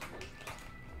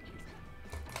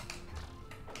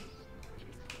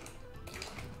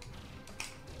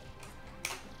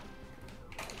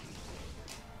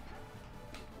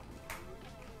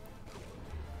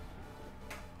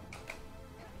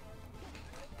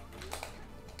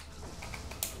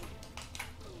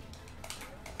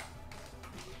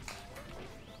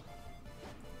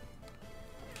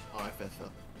 Oh, I fessed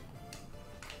up.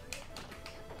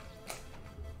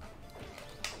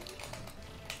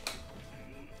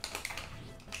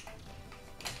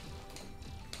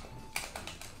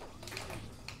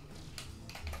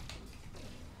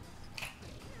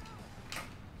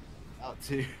 Out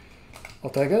two. I'll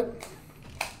take it.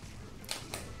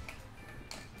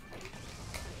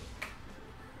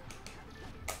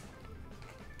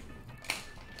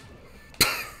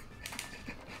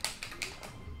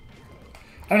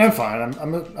 I mean, I'm fine.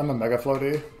 I'm a mega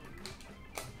floaty.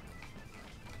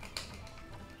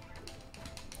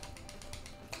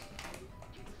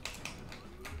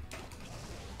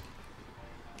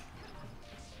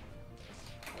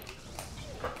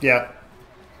 Yeah.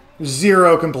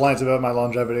 Zero complaints about my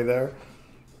longevity there.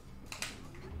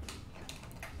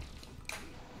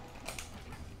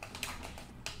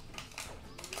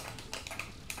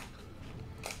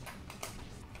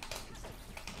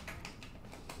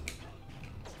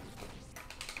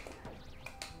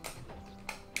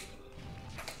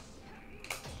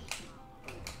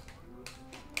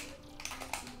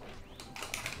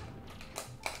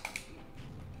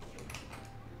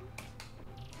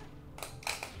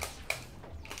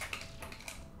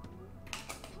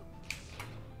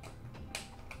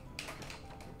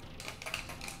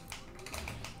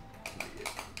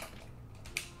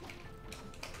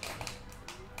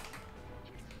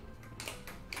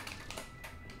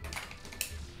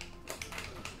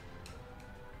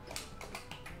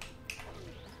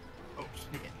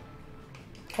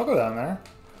 I'll go down there.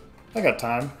 I got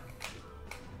time.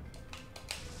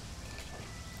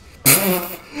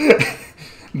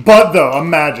 But though,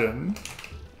 imagine.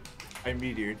 I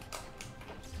meteored.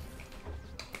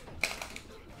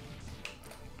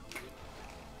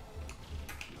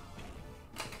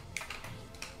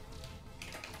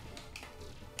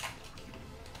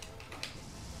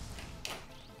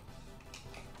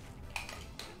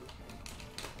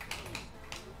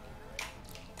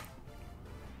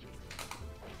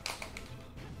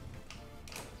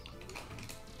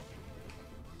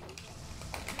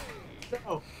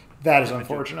 No. That is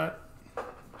unfortunate.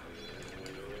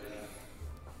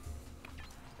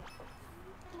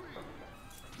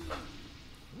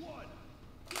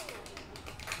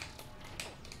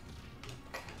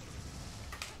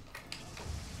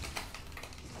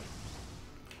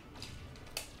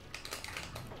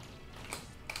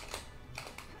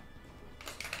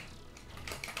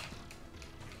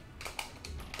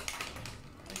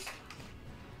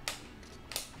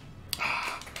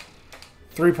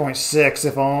 .6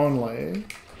 if only.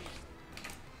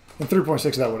 And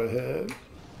 3.6 that would have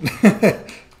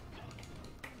hit.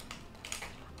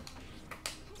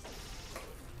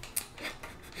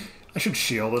 I should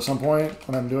shield at some point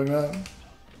when I'm doing that.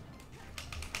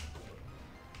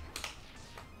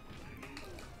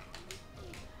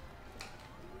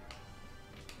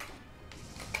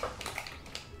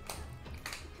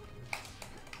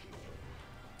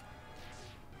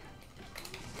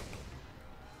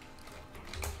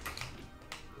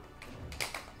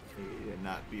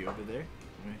 Not be over there.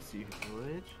 When I see the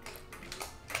ledge.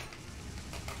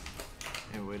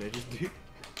 And what did I just do?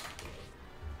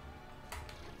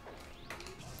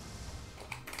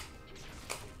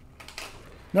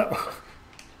 No.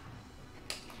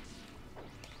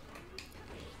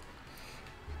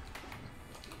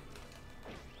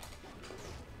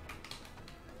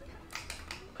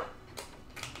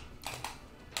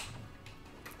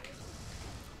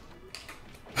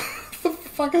 What the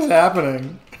fuck is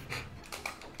happening?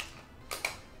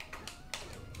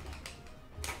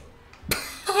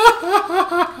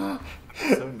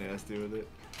 So nasty with it.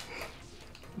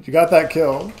 You got that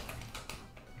kill.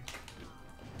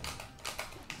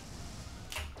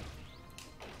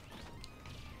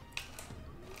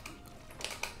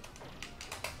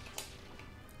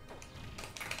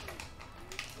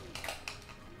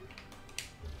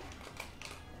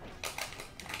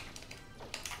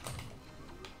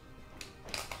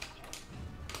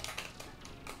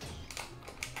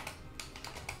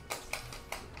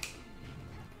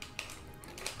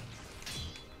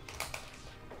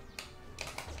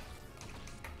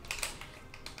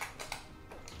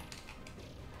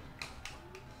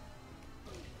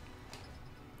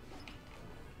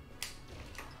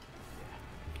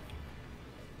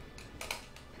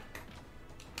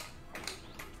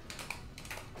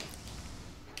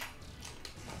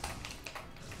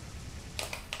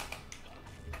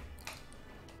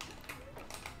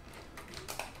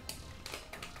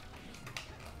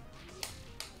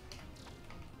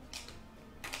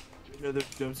 No, there's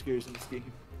jump scares in this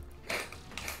game.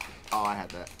 Oh, I had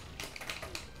that.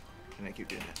 And I keep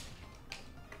doing it.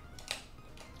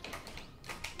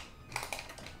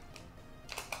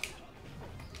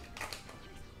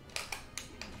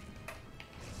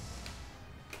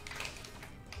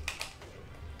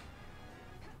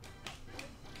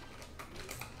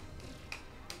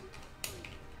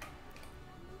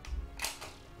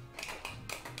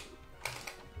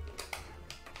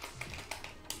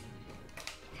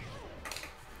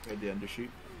 Tried the undershoot.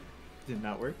 Did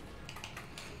not work.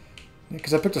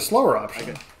 Because I picked a slower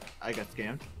option. I got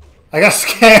scammed. I got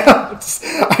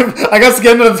scammed. I got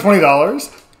scammed out of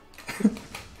 $20.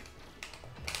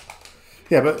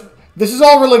 Yeah, but this is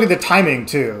all related to timing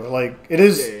too. Like it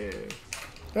is.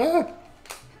 Yeah.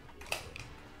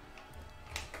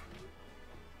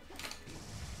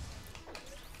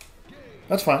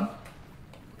 That's fine.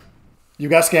 You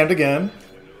got scammed again.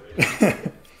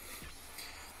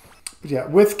 But yeah,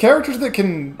 with characters that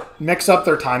can mix up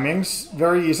their timings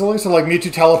very easily, so like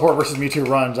Mewtwo teleport versus Mewtwo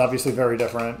runs, obviously very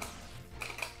different.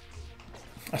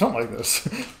 I don't like this.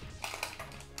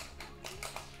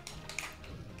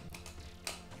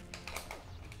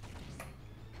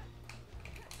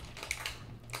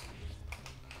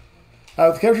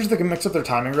 With characters that can mix up their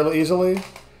timing really easily,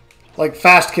 like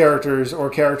fast characters or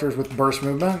characters with burst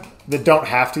movement that don't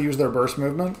have to use their burst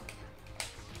movement.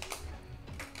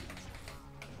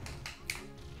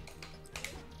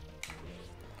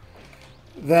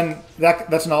 Then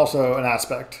that's also an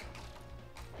aspect.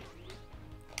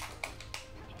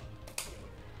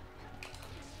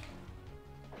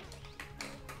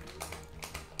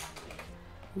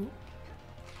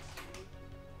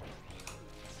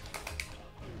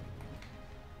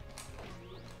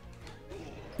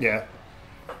 Yeah.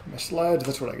 My sledge,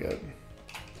 that's what I get.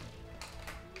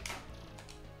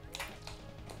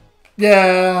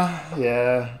 Yeah,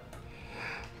 yeah.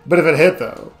 But if it hit,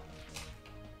 though.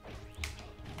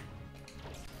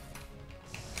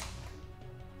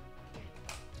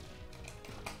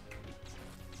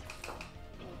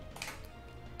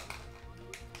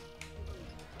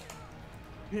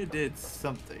 It did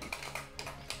something.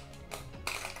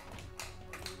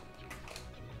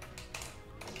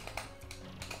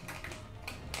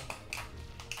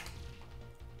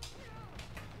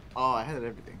 Oh, I had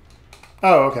everything.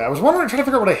 Oh, okay. I was wondering, trying to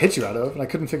figure out what I hit you out of, and I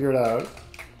couldn't figure it out.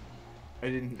 I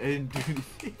didn't do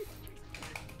anything.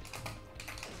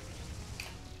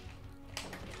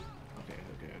 Okay.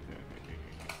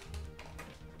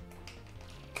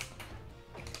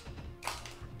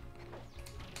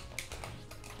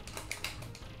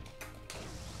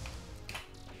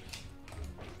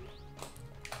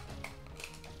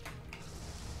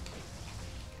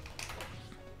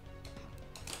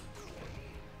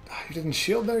 You didn't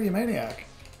shield there, you maniac.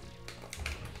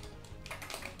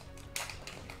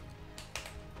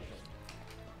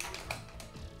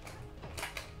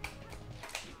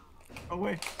 Oh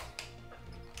wait.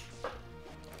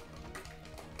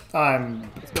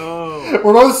 Let's go.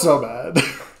 We're both so bad.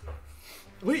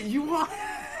 Wait, you won?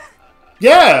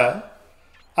 Yeah!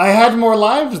 I had more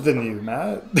lives than you,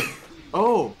 Matt.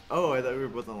 Oh, I thought we were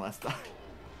both on last time.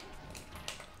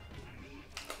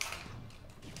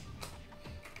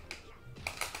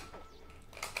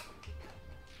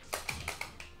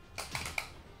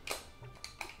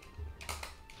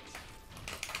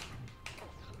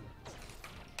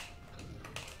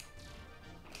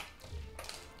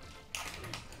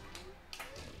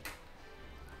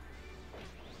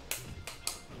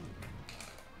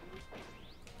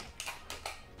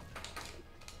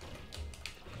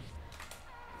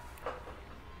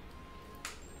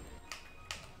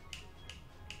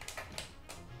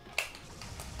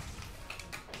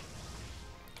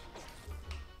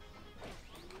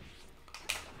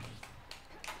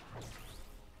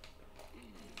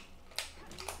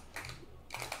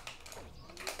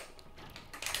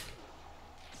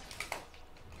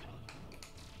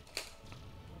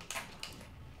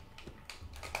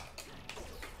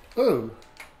 Ooh.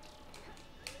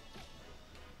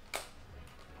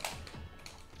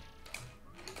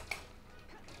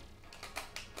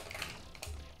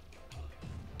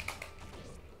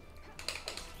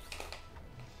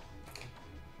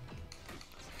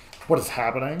 What is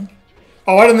happening?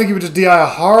 Oh, I didn't think you would just DI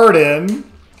hard in.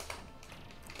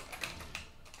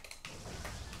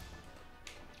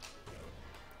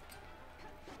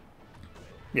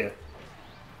 Yeah.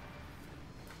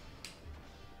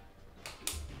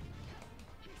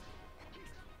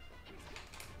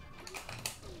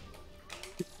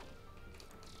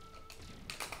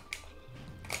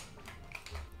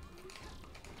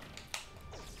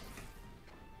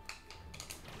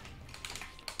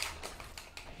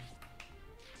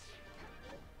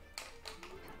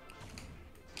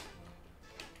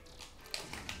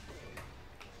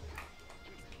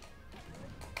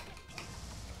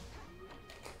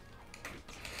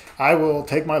 I will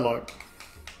take my luck.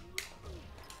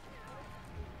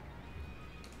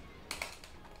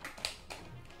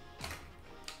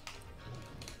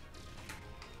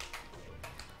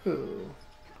 Ooh.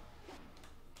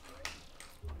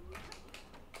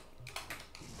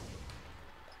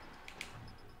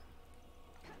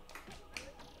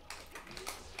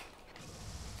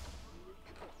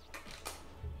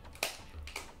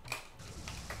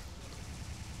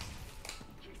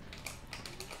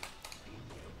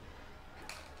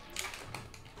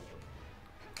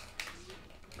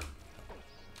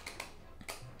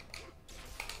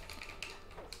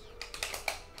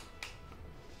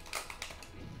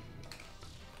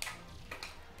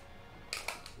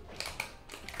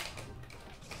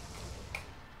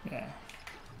 Yeah.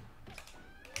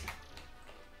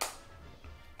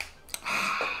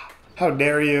 How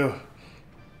dare you?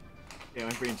 Yeah,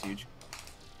 my brain's huge.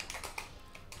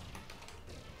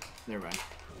 Never mind.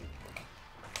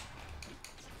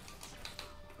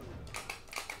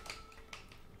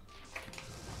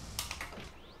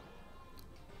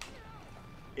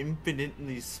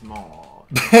 Infinitely small.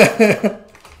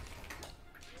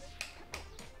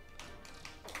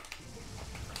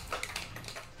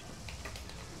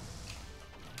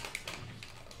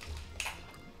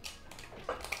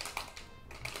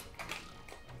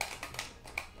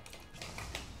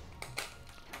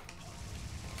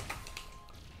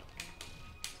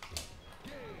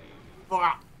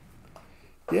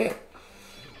 Yeah.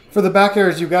 For the back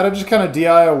airs, you gotta just kind of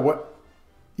DI what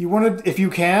you want to, if you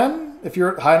can, if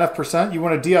you're at high enough percent, you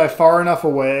want to DI far enough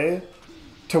away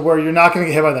to where you're not going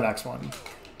to get hit by the next one.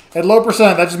 At low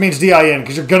percent, that just means DIN,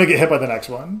 because you're going to get hit by the next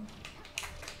one.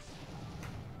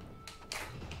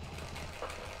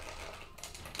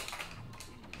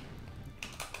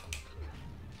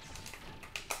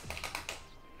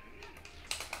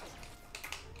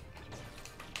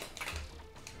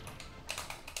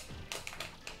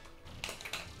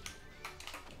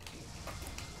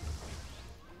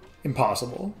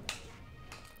 Impossible.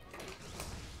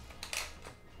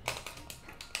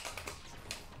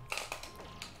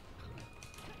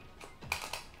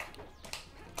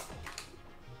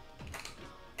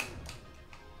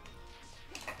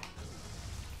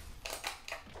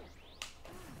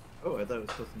 Oh, I thought it was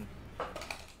supposed to.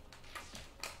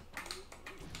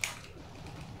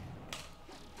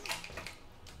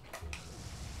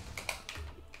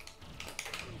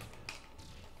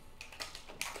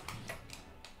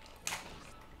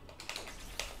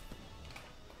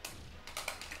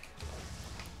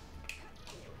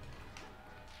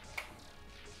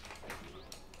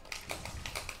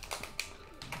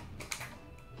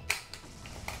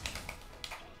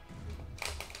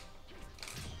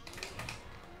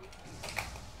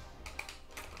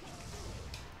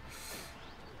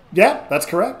 Yeah, that's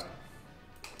correct.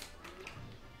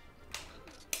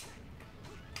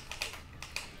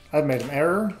 I've made an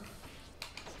error.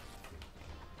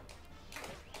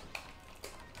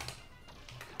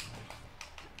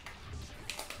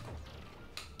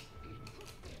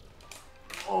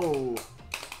 Oh.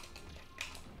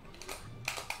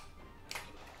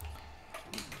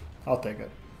 I'll take it.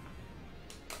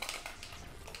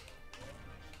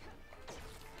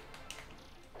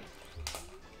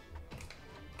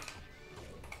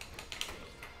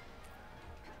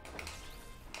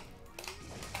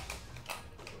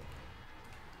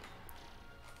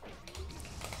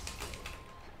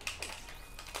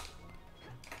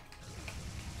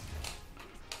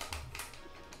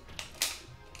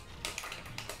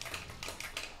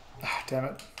 Damn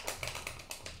it.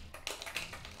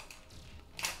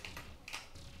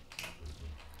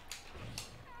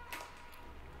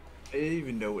 I didn't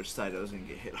even know which side I was going to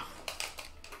get hit on.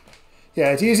 Yeah,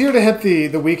 it's easier to hit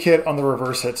the weak hit on the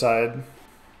reverse hit side.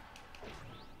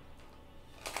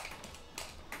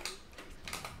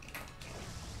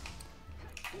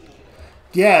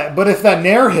 Yeah, but if that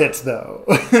nair hits, though...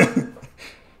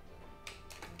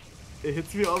 It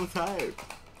hits me all the time.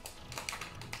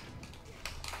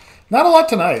 Not a lot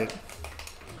tonight.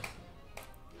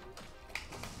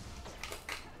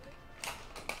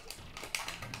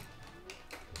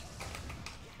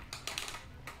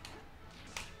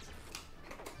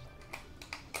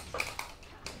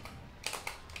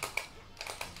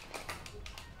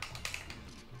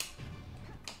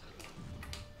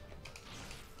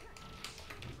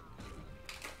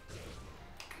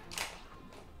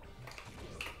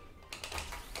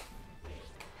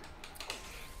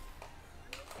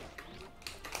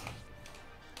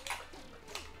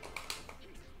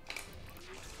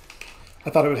 I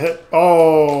thought it would hit.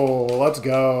 Oh, let's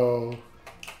go.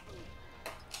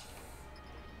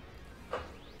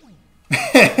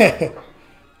 Okay,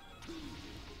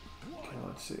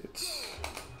 let's see. It's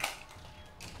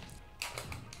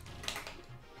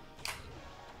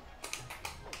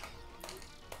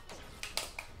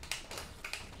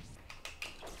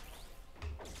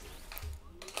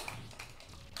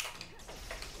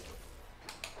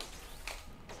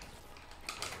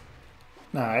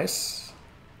nice.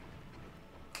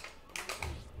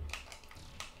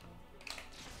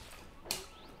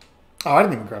 Oh, I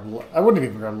didn't even grab. I wouldn't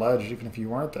have even grabbed ledge even if you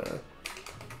weren't there.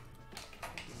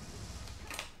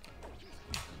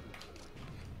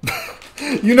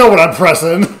 You know what I'm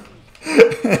pressing.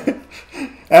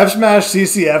 F smash,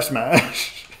 CC, F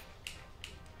smash.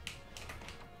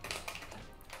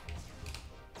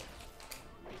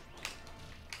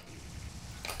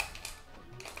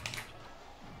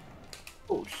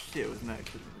 Oh shit, it was an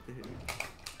accident to hit me.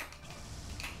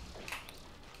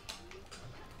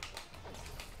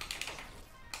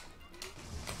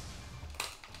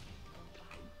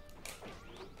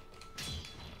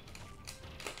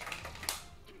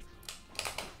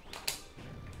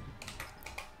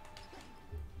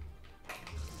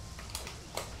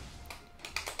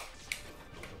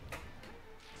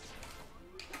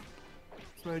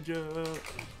 My job.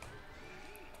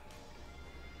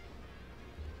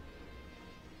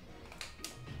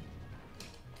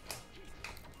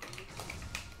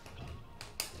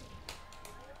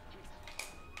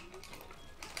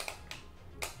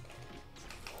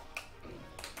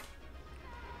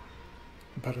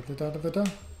 Ba-da-da-da-da-da.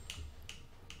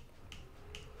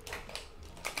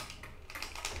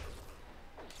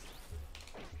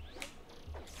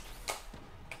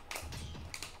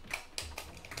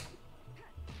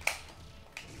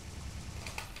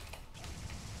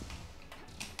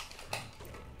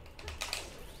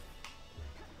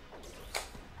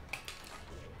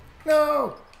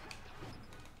 No!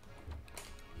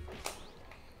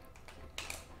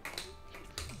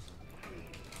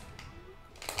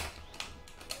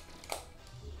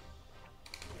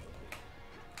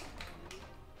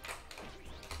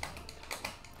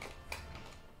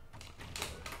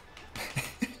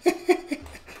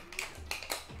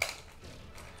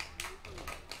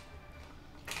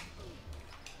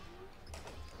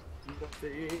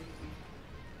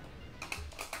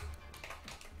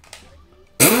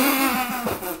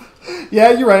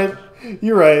 Yeah, you're right.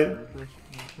 You're right.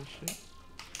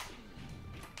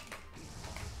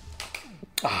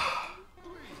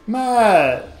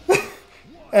 Matt!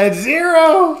 At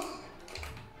 0!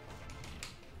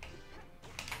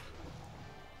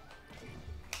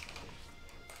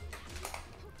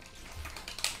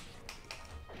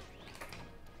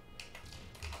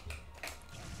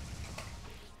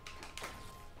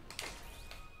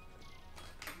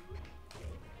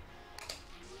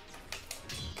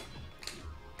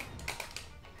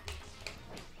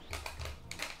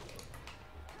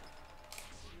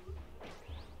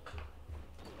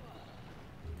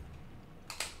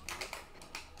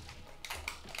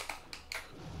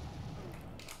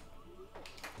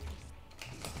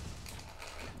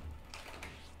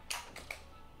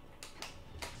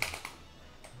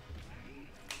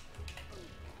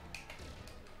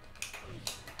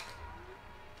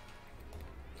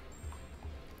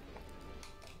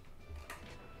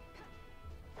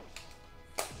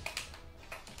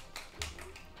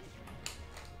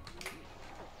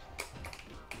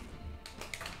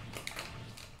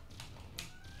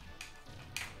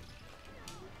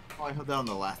 Oh, I held down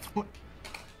the last one.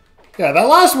 Yeah, that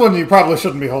last one you probably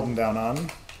shouldn't be holding down on.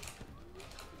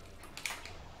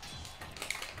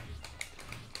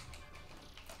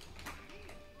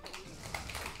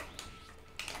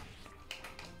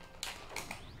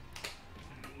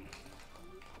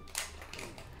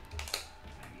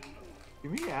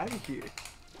 Get me out of here.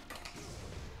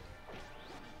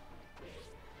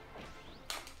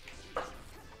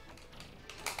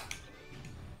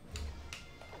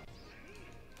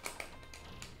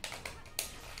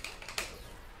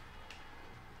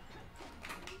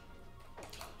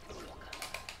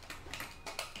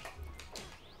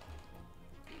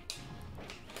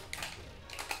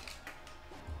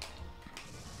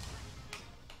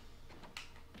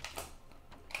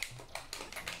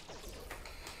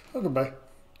 Oh, goodbye.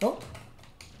 Oh.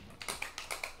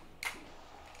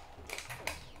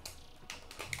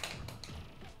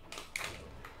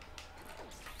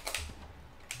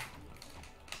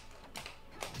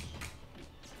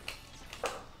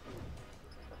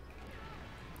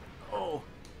 Oh.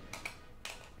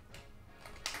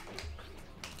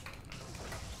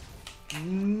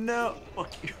 No.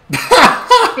 Fuck you.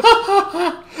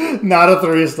 Not a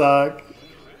 3-stock.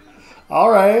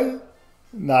 Alright.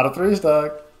 Not a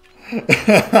 3-stock.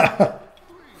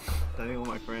 Standing with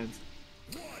my friends.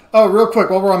 Oh, real quick,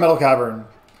 while we're on Metal Cavern.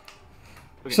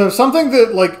 Okay. So something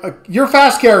that like your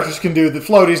fast characters can do that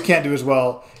floaties can't do as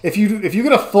well. If you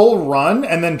get a full run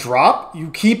and then drop,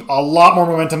 you keep a lot more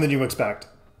momentum than you expect.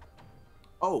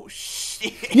 Oh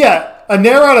shit. Yeah, a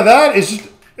nair out of that is just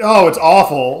it's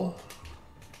awful.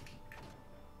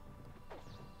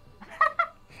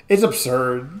 It's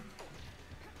absurd.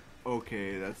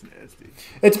 Okay, that's nasty.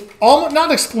 It's almost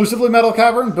not exclusively Metal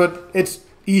Cavern, but it's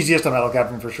easiest on Metal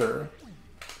Cavern for sure.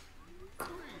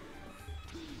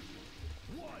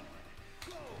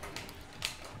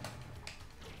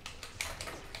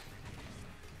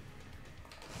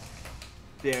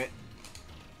 Damn it.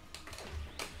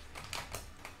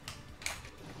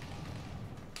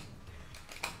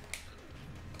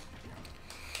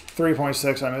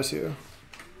 .6, I miss you.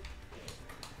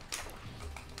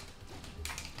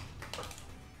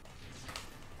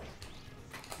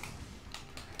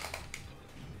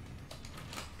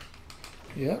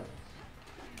 Yep.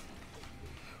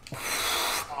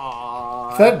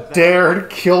 Aww, That dared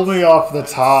kill me off the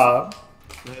top.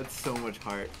 That's so much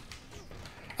heart.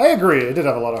 I agree. It did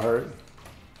have a lot of heart.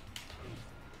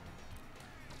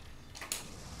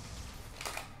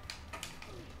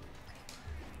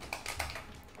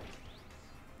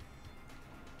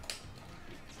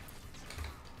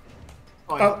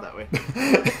 Oh, I held that way.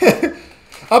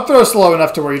 Up throw slow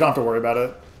enough to where you don't have to worry about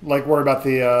it. Like, worry about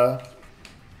the,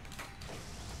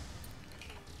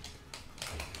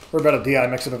 worry about a DI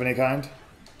mix-up of any kind.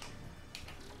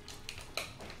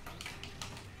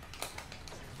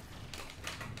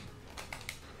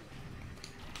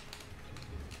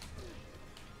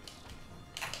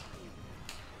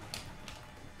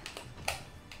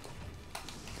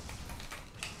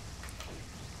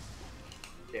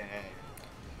 Yeah.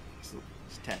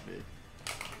 Just tap it.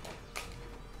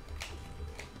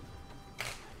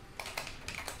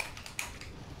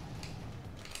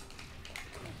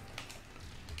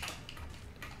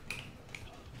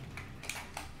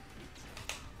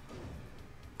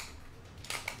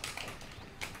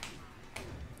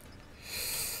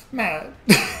 Matt.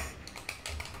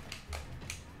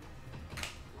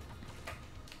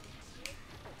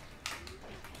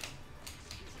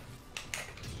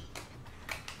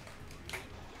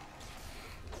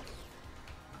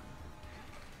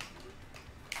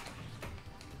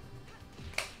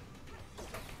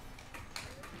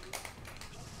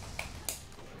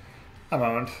 I'm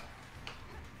owned.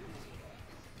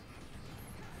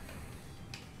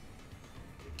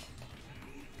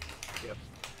 Yep.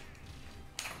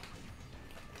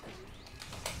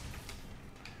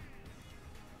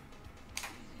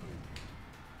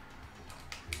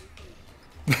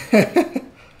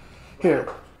 Here,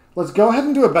 let's go ahead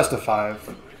and do a best of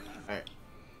 5.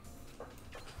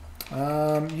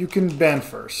 Alright. You can ban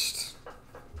first.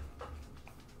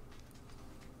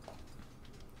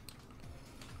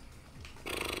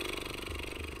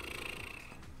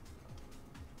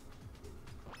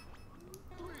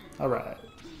 All right.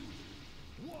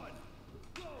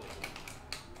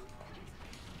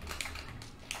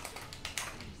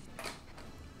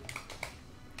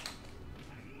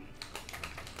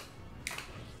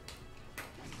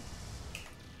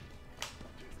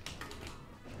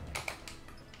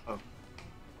 Oh.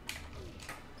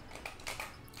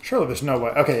 Surely there's no way.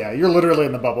 Okay, yeah, you're literally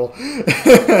in the bubble.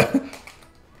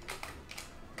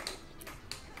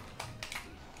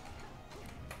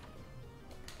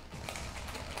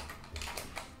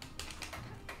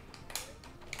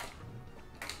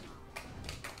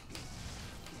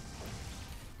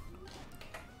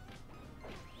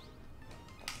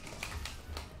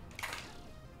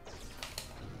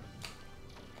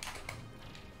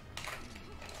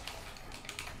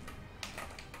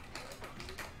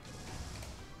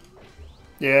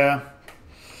 Yeah.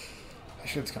 I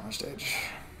should come on stage.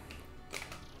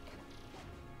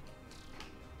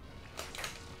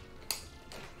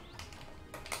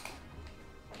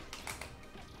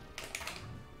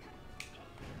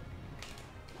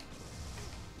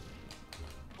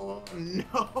 Oh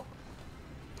no.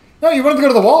 No, you wanted to go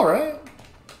to the wall, right?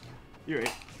 You're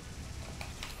right.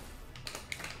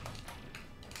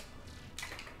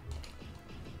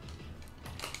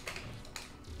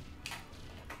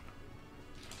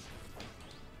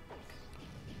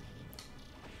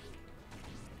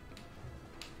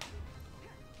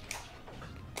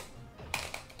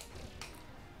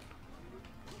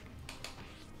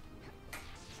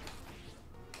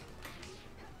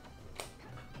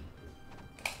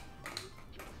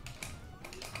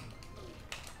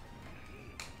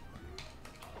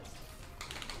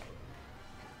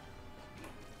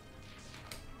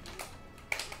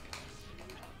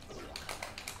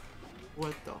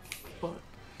 What the fuck?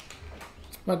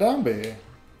 It's my down B.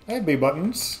 I have B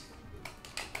buttons.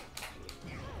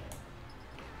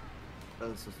 That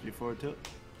was supposed to be forward tilt.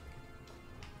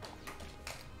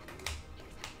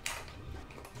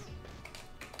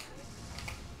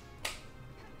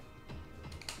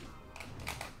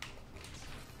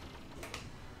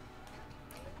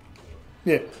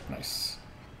 Yeah, nice.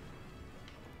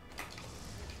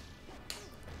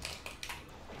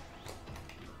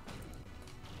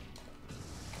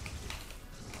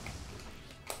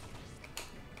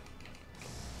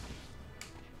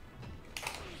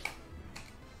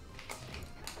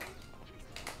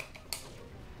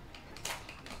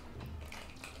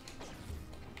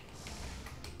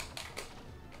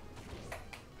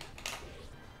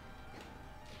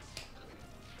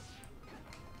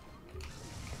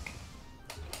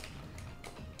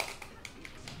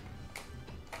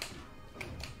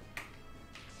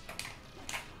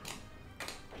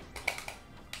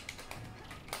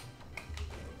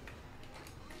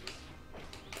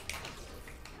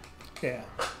 Yeah.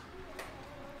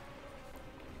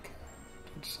 Okay.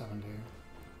 70.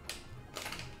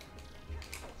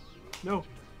 No.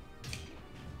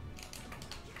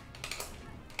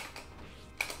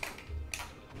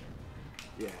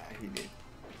 Yeah, he did.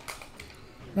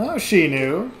 No, she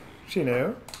knew. She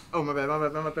knew. Oh, my bad, my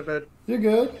bad, my bad, my bad. You're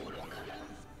good.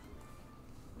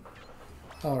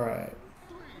 All right.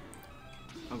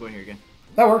 I'm going here again.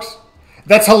 That works.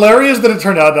 That's hilarious that it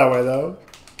turned out that way, though.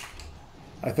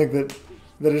 I think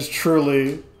that is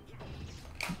truly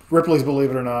Ripley's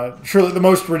Believe It or Not. Truly the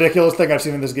most ridiculous thing I've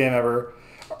seen in this game ever.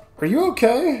 Are you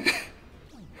okay?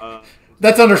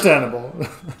 That's understandable.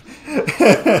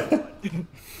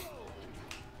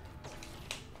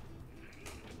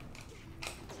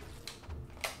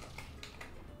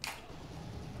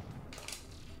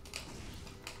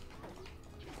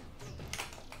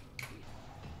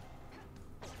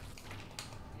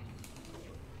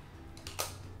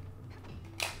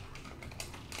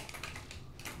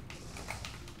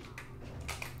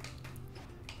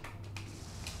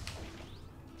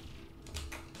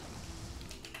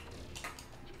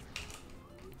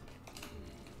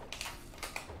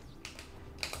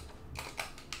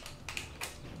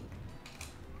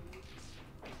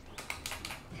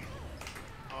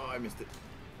 missed it.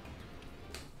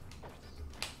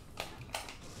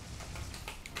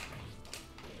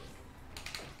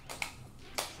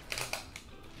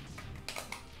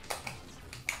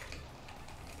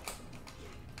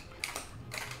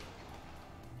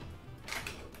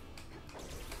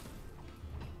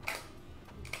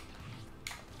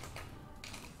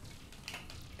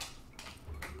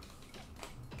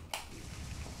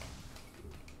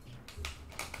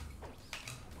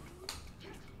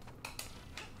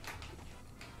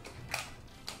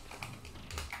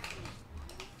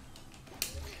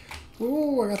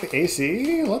 Ooh, I got the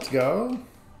AC. Let's go.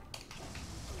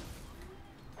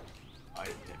 I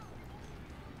did.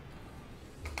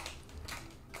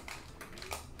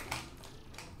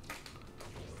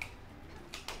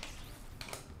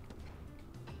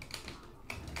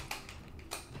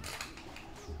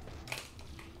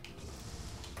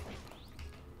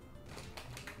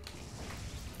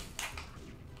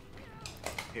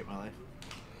 Hate my life.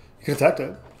 You can attack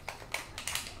it.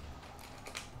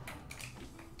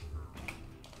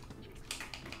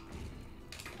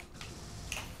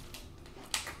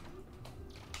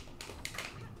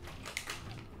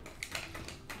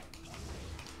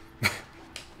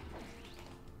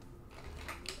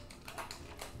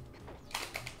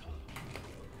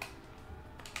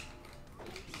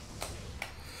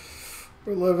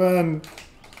 We're living.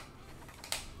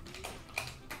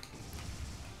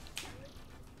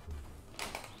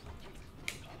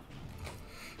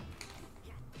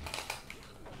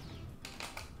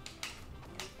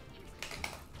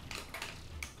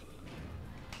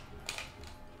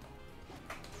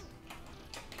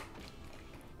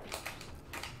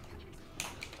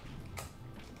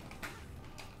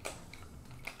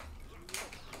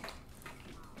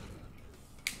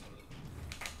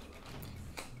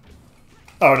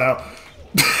 Oh no.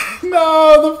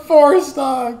 No, the forest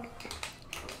dog.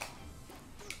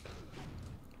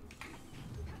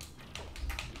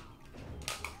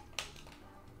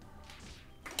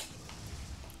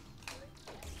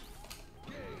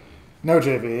 No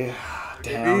JV.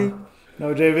 Damn.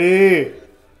 No JV.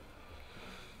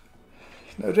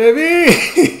 No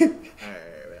JV.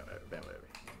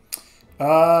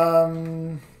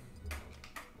 I'm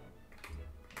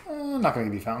not gonna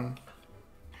give you fountain.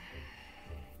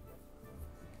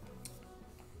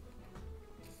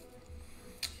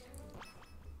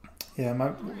 Yeah,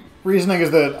 my reasoning is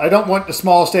that I don't want a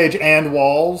small stage and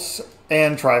walls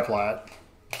and triplat.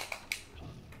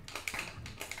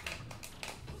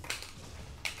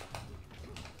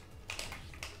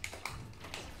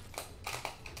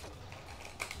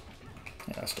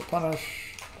 Yeah, still punish.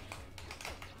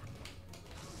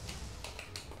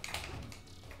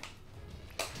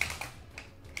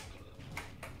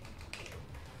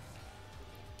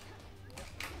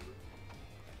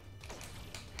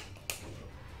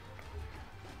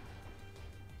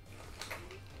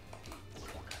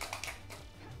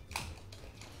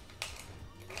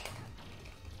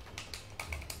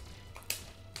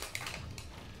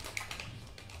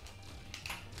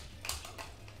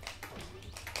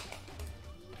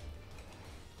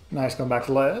 Nice, going back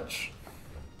to ledge.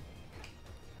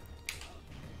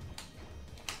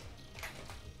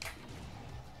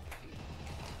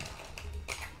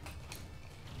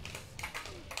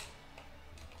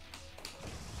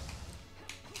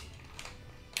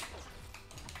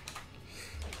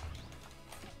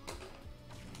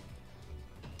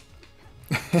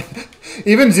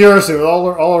 Even Zero Suit, with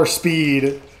all our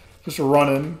speed, just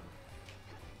running.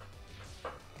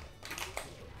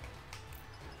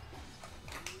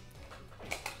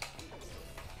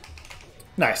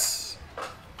 Nice.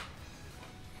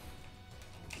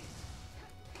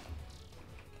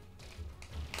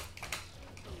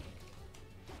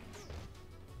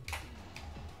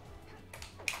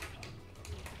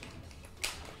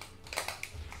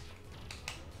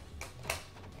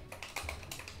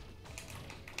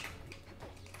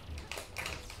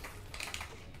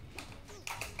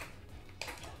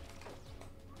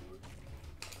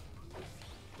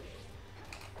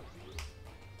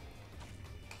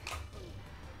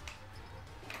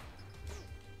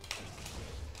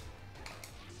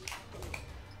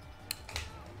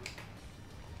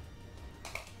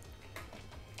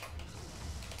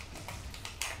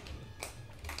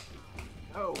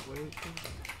 Oh, wait.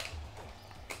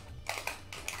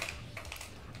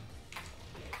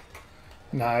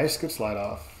 Nice, good slide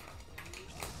off.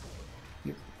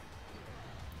 Yep.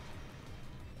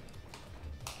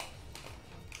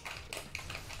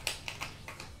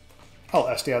 I'll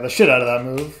SDI the shit out of that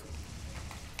move.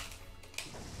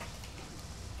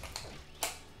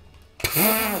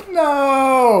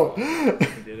 No!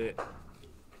 I did it.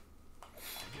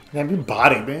 Damn, you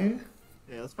body me.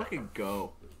 Yeah, let's fucking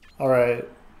go. All right.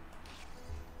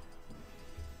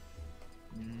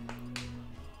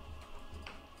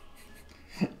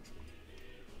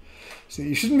 See,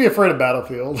 you shouldn't be afraid of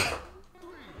Battlefield.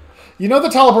 You know the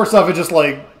teleport stuff is just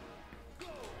like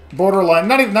borderline,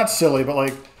 not silly, but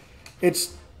like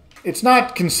it's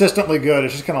not consistently good.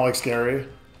 It's just kind of like scary.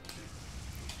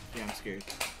 Yeah, I'm scared.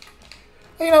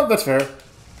 You know, that's fair.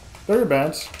 They're your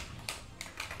bands.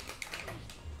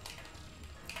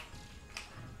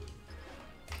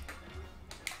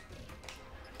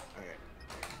 Okay.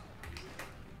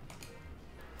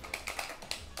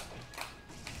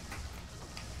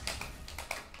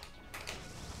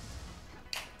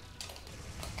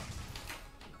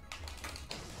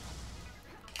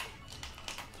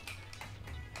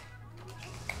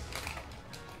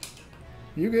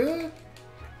 You good?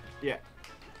 Yeah.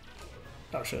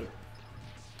 Oh shit.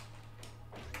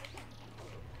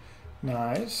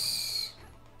 Nice.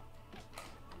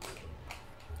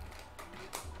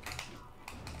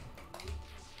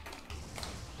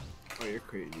 Oh, you're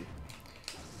crazy.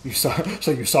 You saw,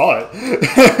 so you saw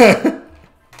it.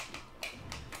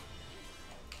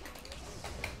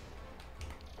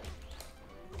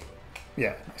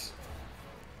 Yeah, nice.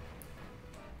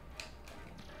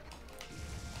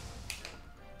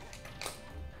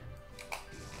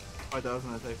 Oh, that was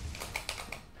my attack.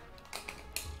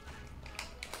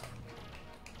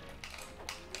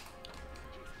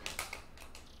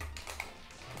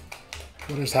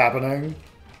 What is happening?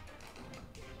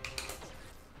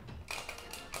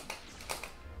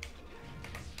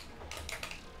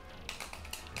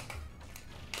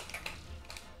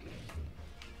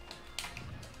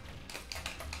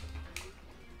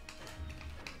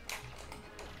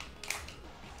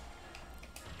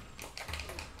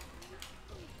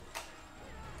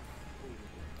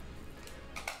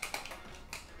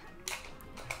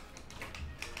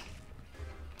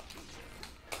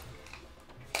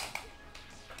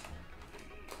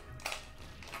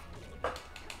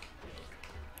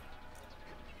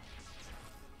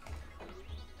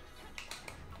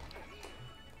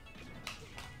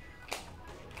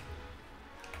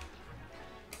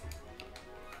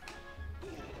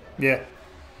 Yeah.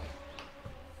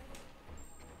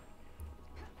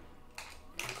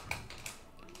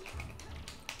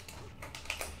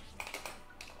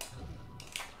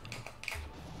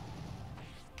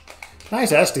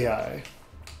 Nice SDI.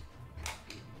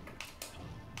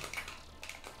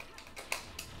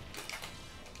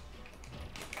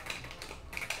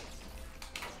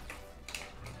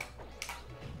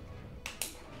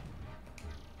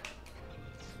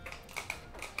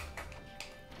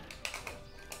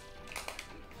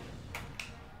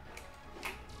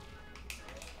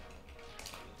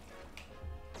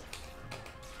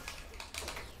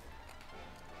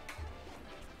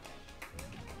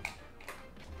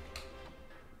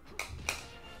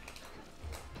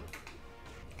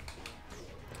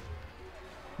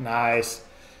 Nice.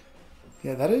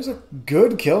 Yeah, that is a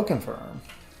good kill confirm.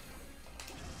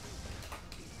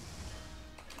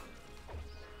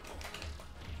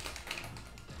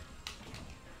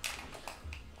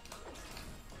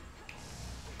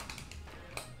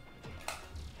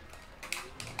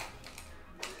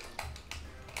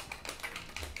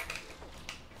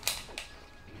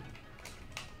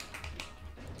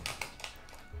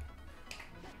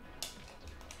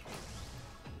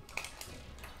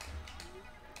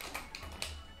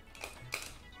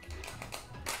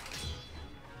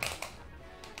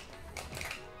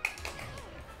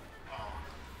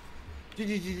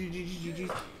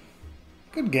 GG.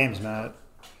 Good games, Matt.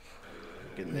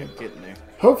 Getting there, getting there.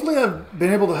 Hopefully I've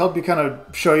been able to help you kind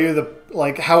of show you the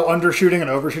like how undershooting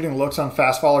and overshooting looks on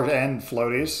fast fallers and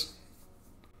floaties.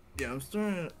 Yeah, I'm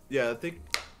starting. Yeah, I think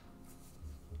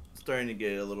starting to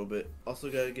get it a little bit.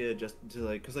 Also, gotta get adjusted to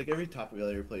like, cause like every topic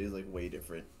I ever play is like way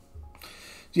different.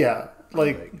 Yeah,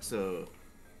 like so,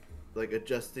 like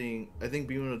adjusting. I think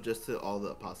being able to adjust to all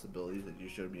the possibilities that you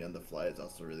showed me on the fly is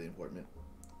also really important.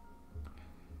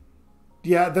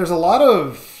 yeah, there's a lot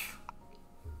of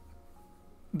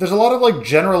like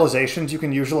generalizations you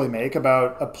can usually make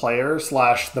about a player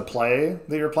slash the play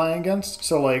that you're playing against.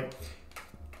 So like,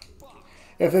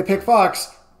 if they pick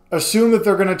Fox, assume that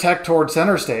they're going to tech towards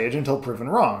center stage until proven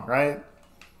wrong, right?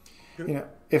 Sure. You know,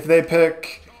 if they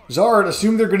pick Zard,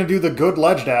 assume they're going to do the good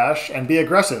ledge dash and be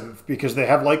aggressive because they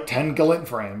have like 10 Galint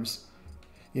frames.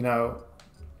 You know,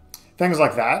 things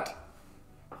like that.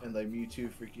 And like Mewtwo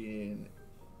freaking.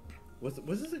 What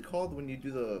is it called when you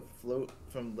do the float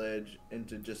from ledge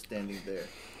into just standing there?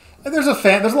 There's a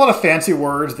lot of fancy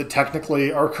words that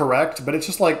technically are correct, but it's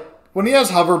just like when he has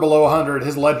hover below 100,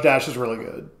 his ledge dash is really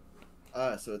good.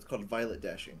 So it's called violet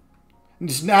dashing.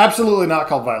 It's absolutely not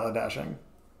called violet dashing.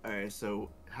 Alright, so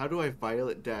how do I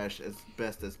violet dash as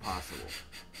best as possible?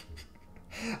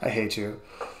 I hate you.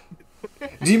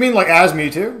 Do you mean like as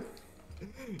Mewtwo?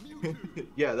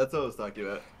 Yeah, that's what I was talking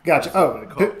about. Gotcha. Oh,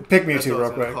 pick Mewtwo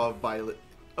real quick. Call violet.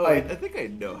 Oh, I think I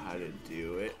know how to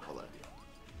do it. Hold on.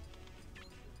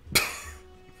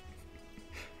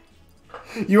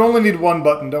 You only need one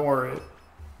button, don't worry.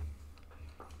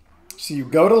 So you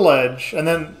go to ledge, and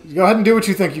then go ahead and do what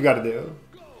you think you got to do.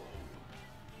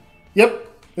 Yep,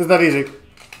 it's that easy.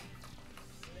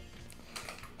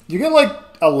 You get like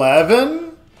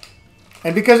 11,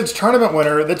 and because it's tournament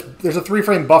winner, there's a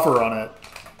 3-frame buffer on it.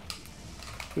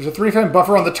 There's a 3-frame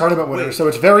buffer on the tournament winner, so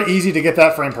it's very easy to get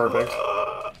that frame perfect.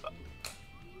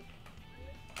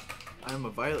 I'm a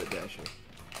violet dasher.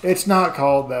 It's not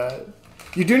called that.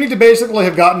 You do need to basically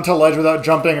have gotten to ledge without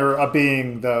jumping or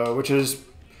up-being, though, which is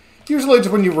usually just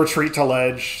when you retreat to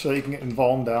ledge so you can get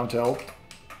invuln down tilt.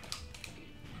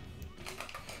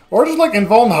 Or just like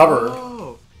invuln hover.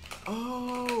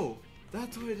 Oh,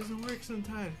 that's why it doesn't work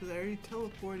sometimes, because I already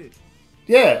teleported.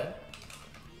 Yeah.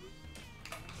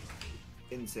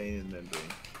 Insane in membrane.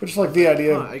 But just like the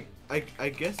idea of... I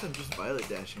guess I'm just violet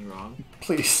dashing wrong.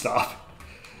 Please stop.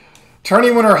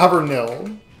 Tourney winner hover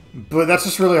nil. But that's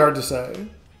just really hard to say.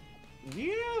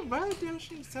 Yeah, violet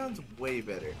dashing sounds way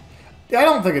better. I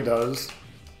don't think it does.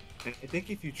 I think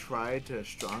if you try to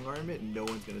strong arm it, no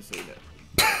one's gonna say no.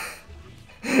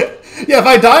 Yeah, if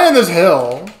I die on this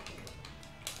hill...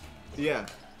 Yeah,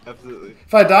 absolutely.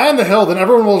 If I die on the hill, then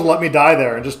everyone will let me die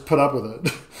there and just put up with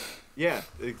it. Yeah,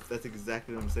 that's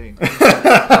exactly what I'm saying. Who's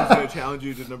gonna challenge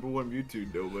you to #1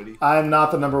 Mewtwo? Nobody. I'm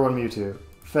not the #1 Mewtwo.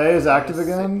 Faye is active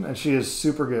again, and she is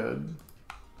super good.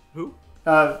 Who?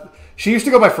 She used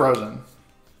to go by Frozen.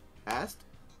 Asked?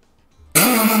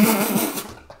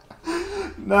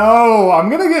 No, I'm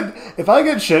gonna get... If I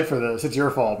get shit for this, it's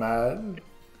your fault, Matt.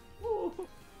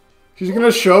 She's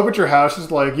gonna show up at your house,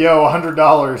 she's like, yo,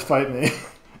 $100, fight me.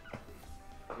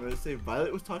 I'm gonna say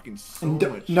Violet was talking so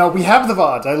much. No, we have the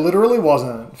VODs. I literally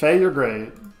wasn't. Faye, you're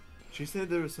great. She said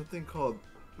there was something called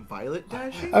violet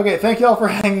dashing? Okay, thank y'all for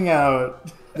hanging out.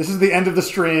 This is the end of the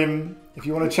stream. If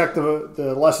you want to check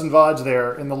the lesson VODs,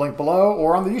 there in the link below,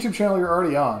 or on the YouTube channel you're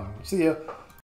already on. See ya.